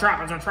into a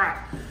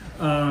trap.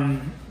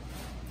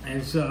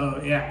 And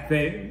so yeah,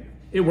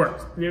 it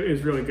worked. It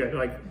was really good.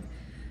 Like,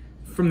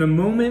 from the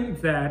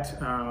moment that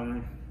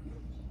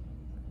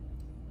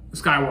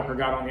Skywalker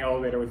got on the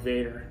elevator with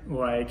Vader,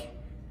 like,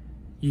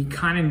 you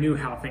kind of knew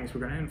how things were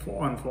going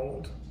to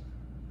unfold.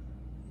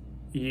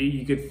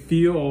 You could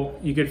feel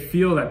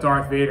that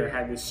Darth Vader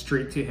had this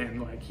streak to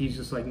him. Like, he's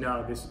just like,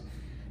 no, this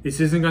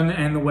isn't going to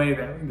end the way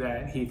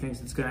that he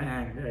thinks it's going to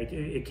end. Like,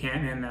 it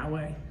can't end that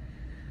way.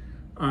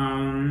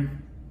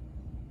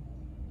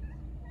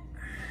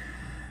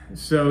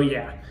 So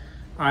yeah,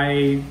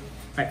 I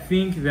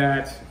think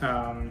that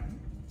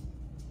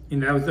you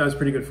know, that was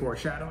pretty good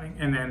foreshadowing.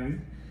 And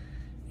then,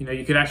 you know,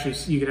 you could actually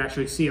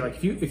see,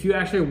 like, if you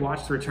actually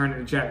watch The Return of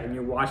the Jedi and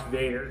you watch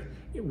Vader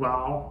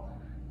while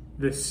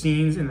the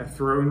scenes in the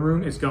throne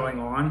room is going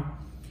on,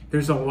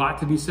 there's a lot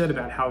to be said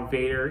about how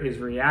Vader is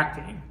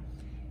reacting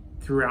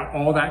throughout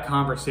all that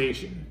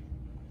conversation.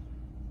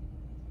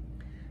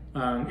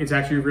 It's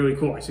actually really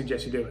cool. I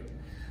suggest you do it.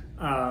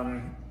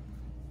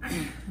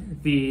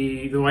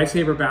 The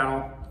lightsaber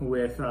battle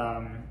with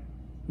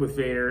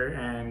Vader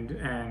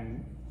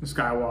and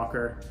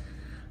Skywalker,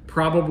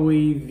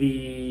 probably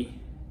the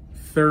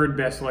third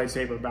best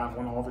lightsaber battle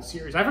in all the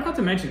series. I forgot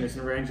to mention this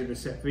in Revenge of the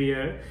Sith.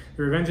 The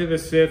Revenge of the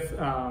Sith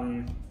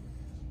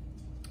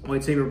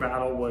lightsaber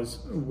battle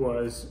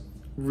was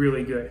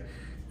really good.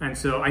 And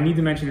so I need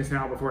to mention this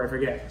now before I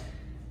forget.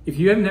 If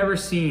you have never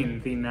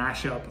seen the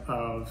mashup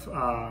of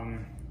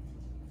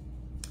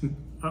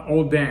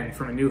old Ben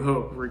from A New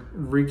Hope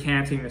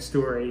recanting the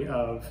story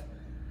of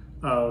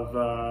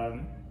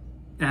Anakin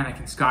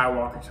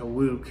Skywalker to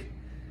Luke,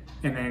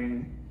 and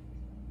then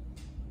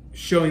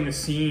showing the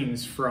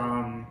scenes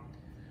from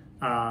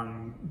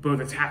both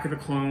Attack of the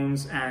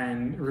Clones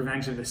and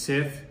Revenge of the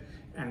Sith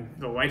and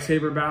the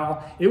lightsaber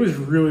battle. It was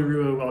really,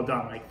 really well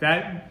done. Like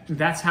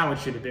that's how it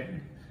should have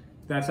been.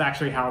 That's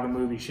actually how the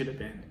movie should have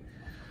been.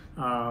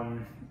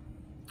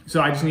 So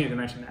I just needed to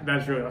mention that.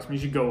 That's really awesome. You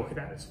should go look at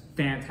that. It's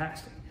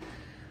fantastic.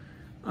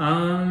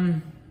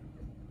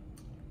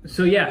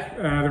 So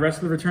yeah, the rest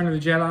of the Return of the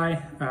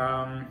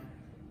Jedi.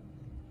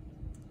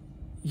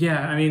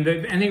 Yeah, I mean,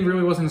 the ending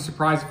really wasn't a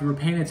surprise. If you were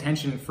paying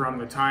attention from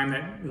the time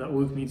that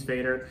Luke meets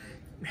Vader,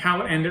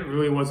 how it ended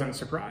really wasn't a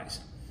surprise.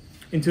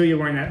 Until you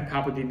learn that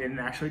Palpatine didn't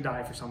actually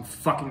die for some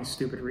fucking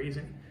stupid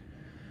reason.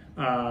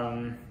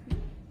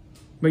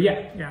 But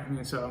yeah, I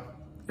mean, so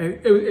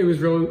it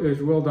was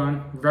well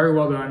done, very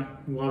well done,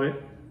 love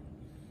it.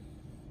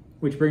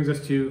 Which brings us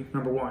to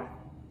number 1,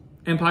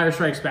 Empire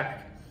Strikes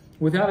Back.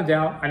 Without a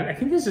doubt, I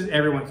think this is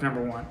everyone's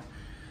number 1.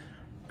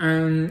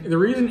 And the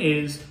reason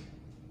is,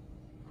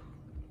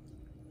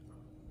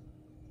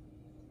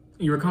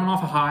 you were coming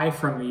off a high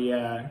from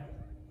the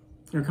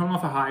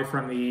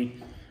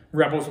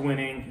Rebels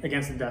winning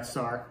against the Death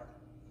Star,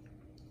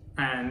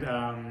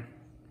 and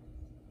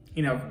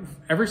you know,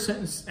 ever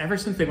since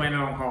they landed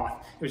on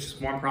Hoth, it was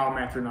just one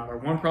problem after another.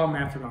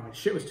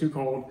 Shit was too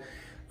cold.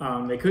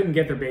 They couldn't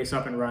get their base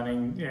up and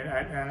running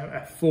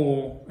at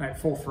full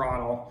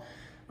throttle.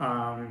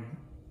 You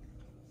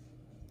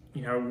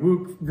know,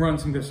 Luke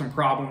runs into some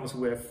problems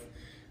with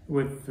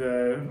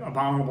the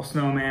abominable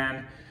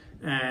snowman,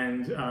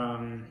 and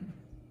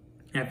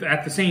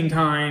at the same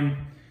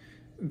time,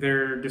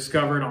 they're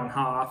discovered on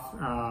Hoth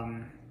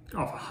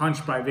off a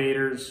hunch by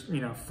Vader's,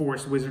 you know,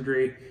 Force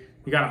wizardry.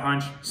 You got a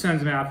hunch,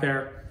 sends them out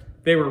there.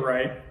 They were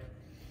right.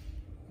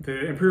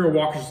 The Imperial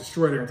Walkers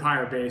destroy their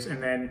entire base,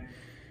 and then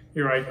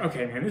you're like,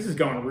 okay, man, this is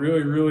going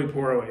really, really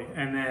poorly.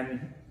 And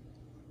then,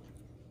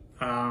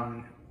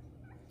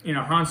 you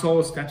know, Han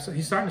Solo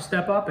he's starting to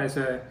step up as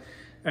a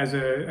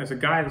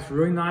guy that's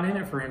really not in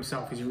it for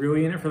himself. He's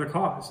really in it for the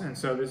cause, and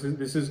so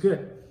this is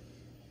good.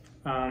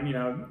 You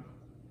know,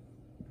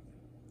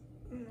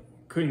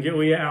 couldn't get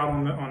Leia out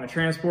on the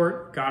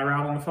transport, got her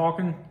out on the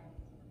Falcon.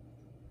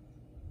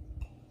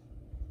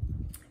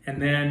 And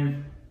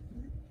then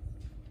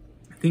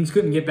things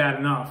couldn't get bad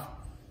enough.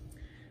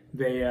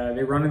 They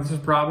run into some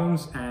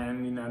problems,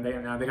 and you know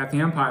they got the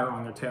Empire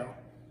on their tail,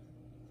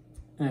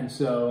 and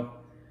so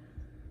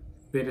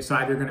they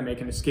decide they're going to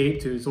make an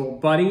escape to his old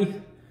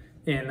buddy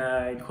in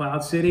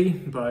Cloud City.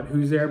 But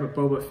who's there but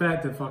Boba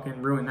Fett to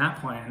fucking ruin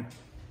that plan?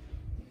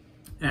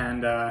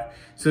 And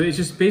so it's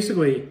just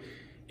basically,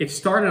 it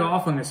started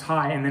off on this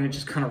high, and then it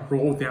just kind of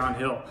rolled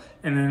downhill,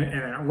 and then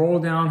it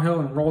rolled downhill,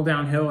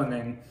 and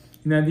then.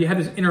 You know, you had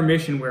this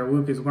intermission where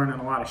Luke is learning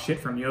a lot of shit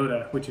from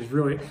Yoda, which is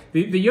really,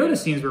 the Yoda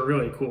scenes were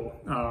really cool.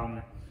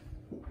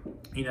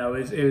 You know,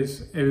 it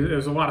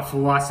was a lot of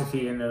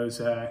philosophy in those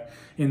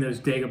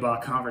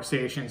Dagobah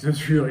conversations. It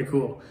was really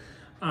cool.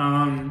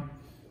 And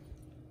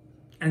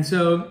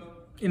so,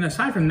 you know,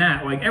 aside from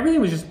that, like,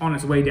 everything was just on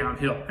its way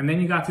downhill. And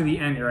then you got to the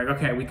end, you're like,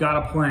 okay, we got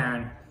a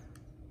plan.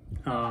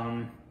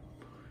 And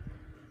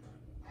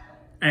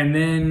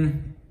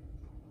then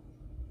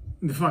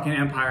the fucking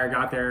Empire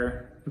got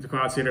there with the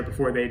Cloud City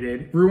before they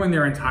did, ruined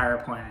their entire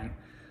plan.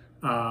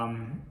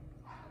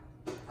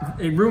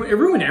 It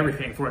ruined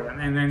everything for them,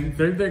 and then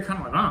they're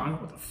kind of like, I don't know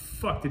what the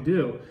fuck to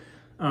do.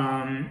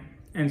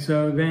 And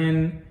so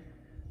then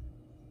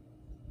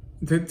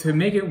to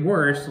make it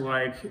worse,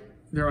 like,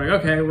 they're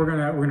like, okay, we're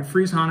gonna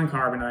freeze Han and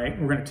Carbonite.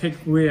 We're gonna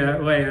take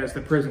Leia as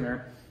the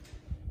prisoner,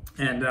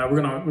 and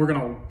we're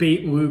gonna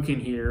bait Luke in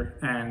here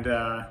and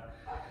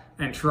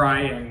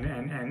try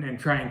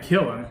and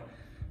kill him.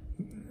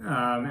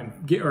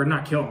 Or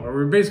not kill him, but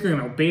we're basically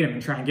going to bait him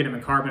and try and get him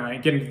in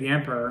Carbonite, get him to the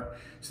Emperor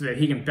so that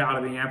he can bow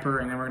to the Emperor,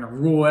 and then we're going to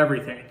rule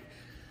everything.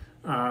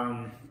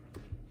 And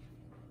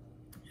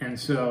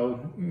so,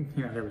 you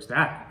know, there was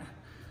that.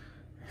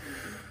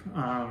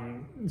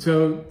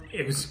 So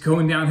it was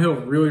going downhill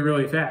really,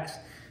 really fast.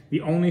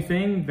 The only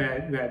thing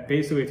that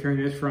basically turned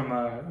this from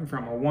a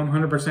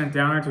 100%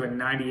 downer to a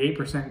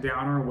 98%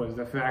 downer was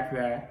the fact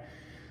that,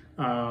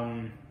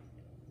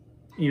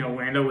 you know,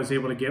 Lando was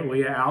able to get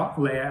Leia out,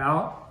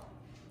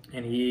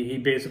 and he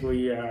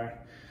basically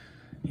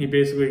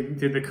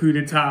did the coup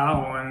d'état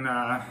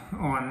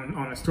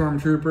on the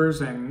stormtroopers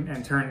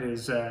and turned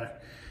his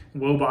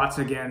Wobots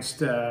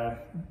against you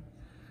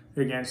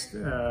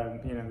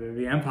know,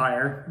 the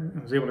Empire.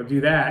 And was able to do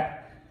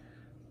that,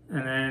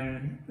 and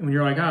then when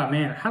you're like, oh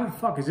man, how the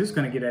fuck is this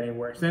going to get any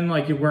worse? Then,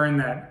 like, you learn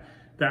that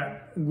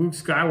Luke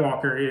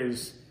Skywalker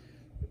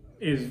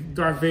is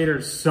Darth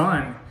Vader's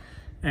son.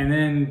 And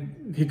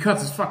then he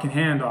cuts his fucking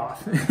hand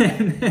off.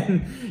 And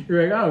then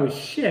you're like, oh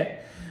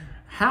shit.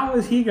 How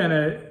is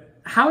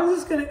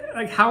this gonna,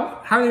 like,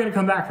 how are they gonna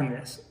come back from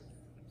this?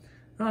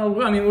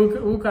 Oh, I mean,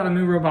 Luke got a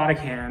new robotic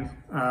hand.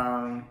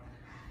 And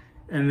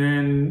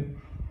then,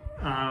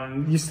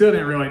 you still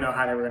didn't really know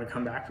how they were going to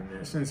come back from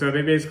this. And so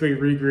they basically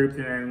regrouped,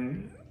 and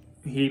then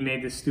he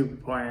made this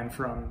stupid plan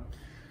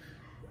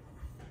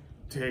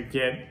to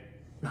get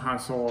Han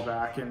Solo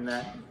back, and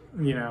that,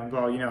 you know,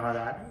 well, you know how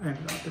that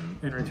ended up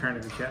in Return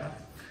of the Jedi.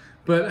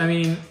 But I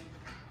mean,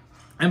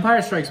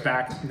 Empire Strikes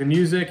Back, the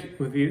music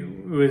was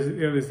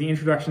the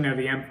introduction of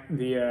the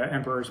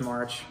Emperor's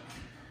March,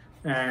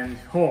 and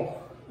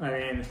I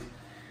mean,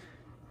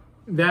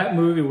 that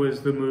movie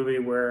was the movie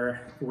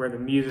where the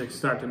music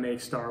started to make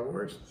Star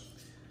Wars.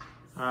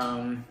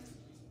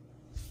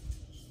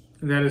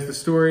 That is the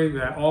story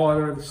that all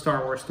other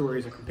Star Wars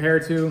stories are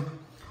compared to,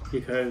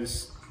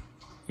 because,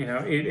 you know,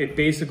 it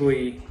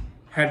basically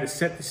had to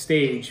set the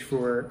stage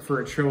for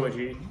a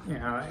trilogy. You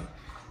know,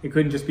 it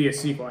couldn't just be a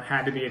sequel; it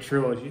had to be a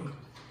trilogy,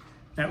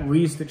 at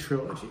least a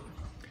trilogy.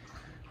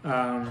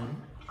 And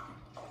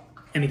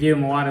it gave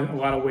them a lot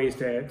of ways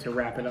to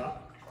wrap it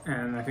up,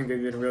 and I think they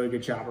did a really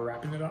good job of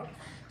wrapping it up.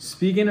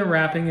 Speaking of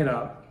wrapping it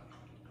up,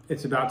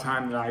 it's about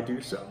time that I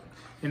do so.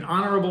 An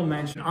honorable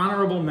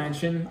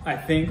mention. I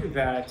think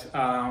that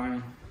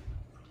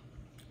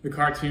the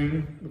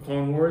cartoon, The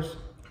Clone Wars,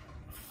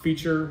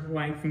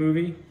 feature-length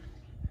movie,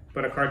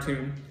 but a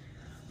cartoon,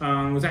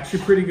 was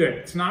actually pretty good.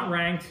 It's not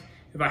ranked.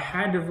 If I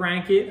had to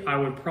rank it, I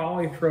would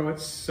probably throw it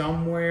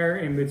somewhere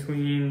in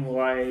between,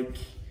 like,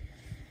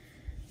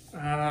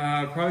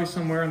 probably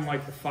somewhere in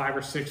like the 5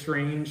 or 6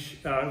 range.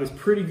 It was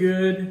pretty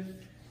good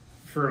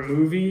for a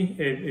movie.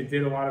 It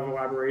did a lot of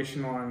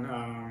elaboration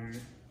on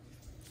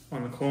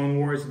the Clone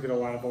Wars. It did a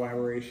lot of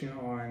elaboration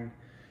on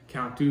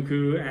Count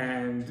Dooku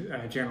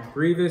and General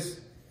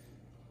Grievous.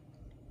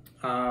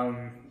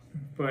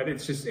 But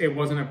it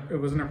wasn't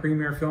a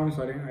premiere film,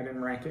 so I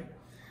didn't rank it.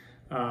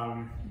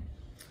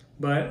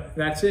 But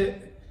that's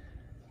it.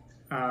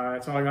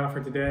 That's all I got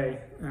for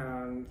today.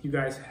 You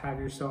guys have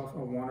yourself a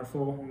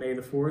wonderful May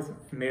the 4th.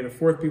 May the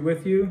 4th be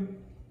with you.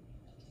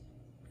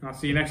 I'll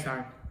see you next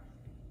time.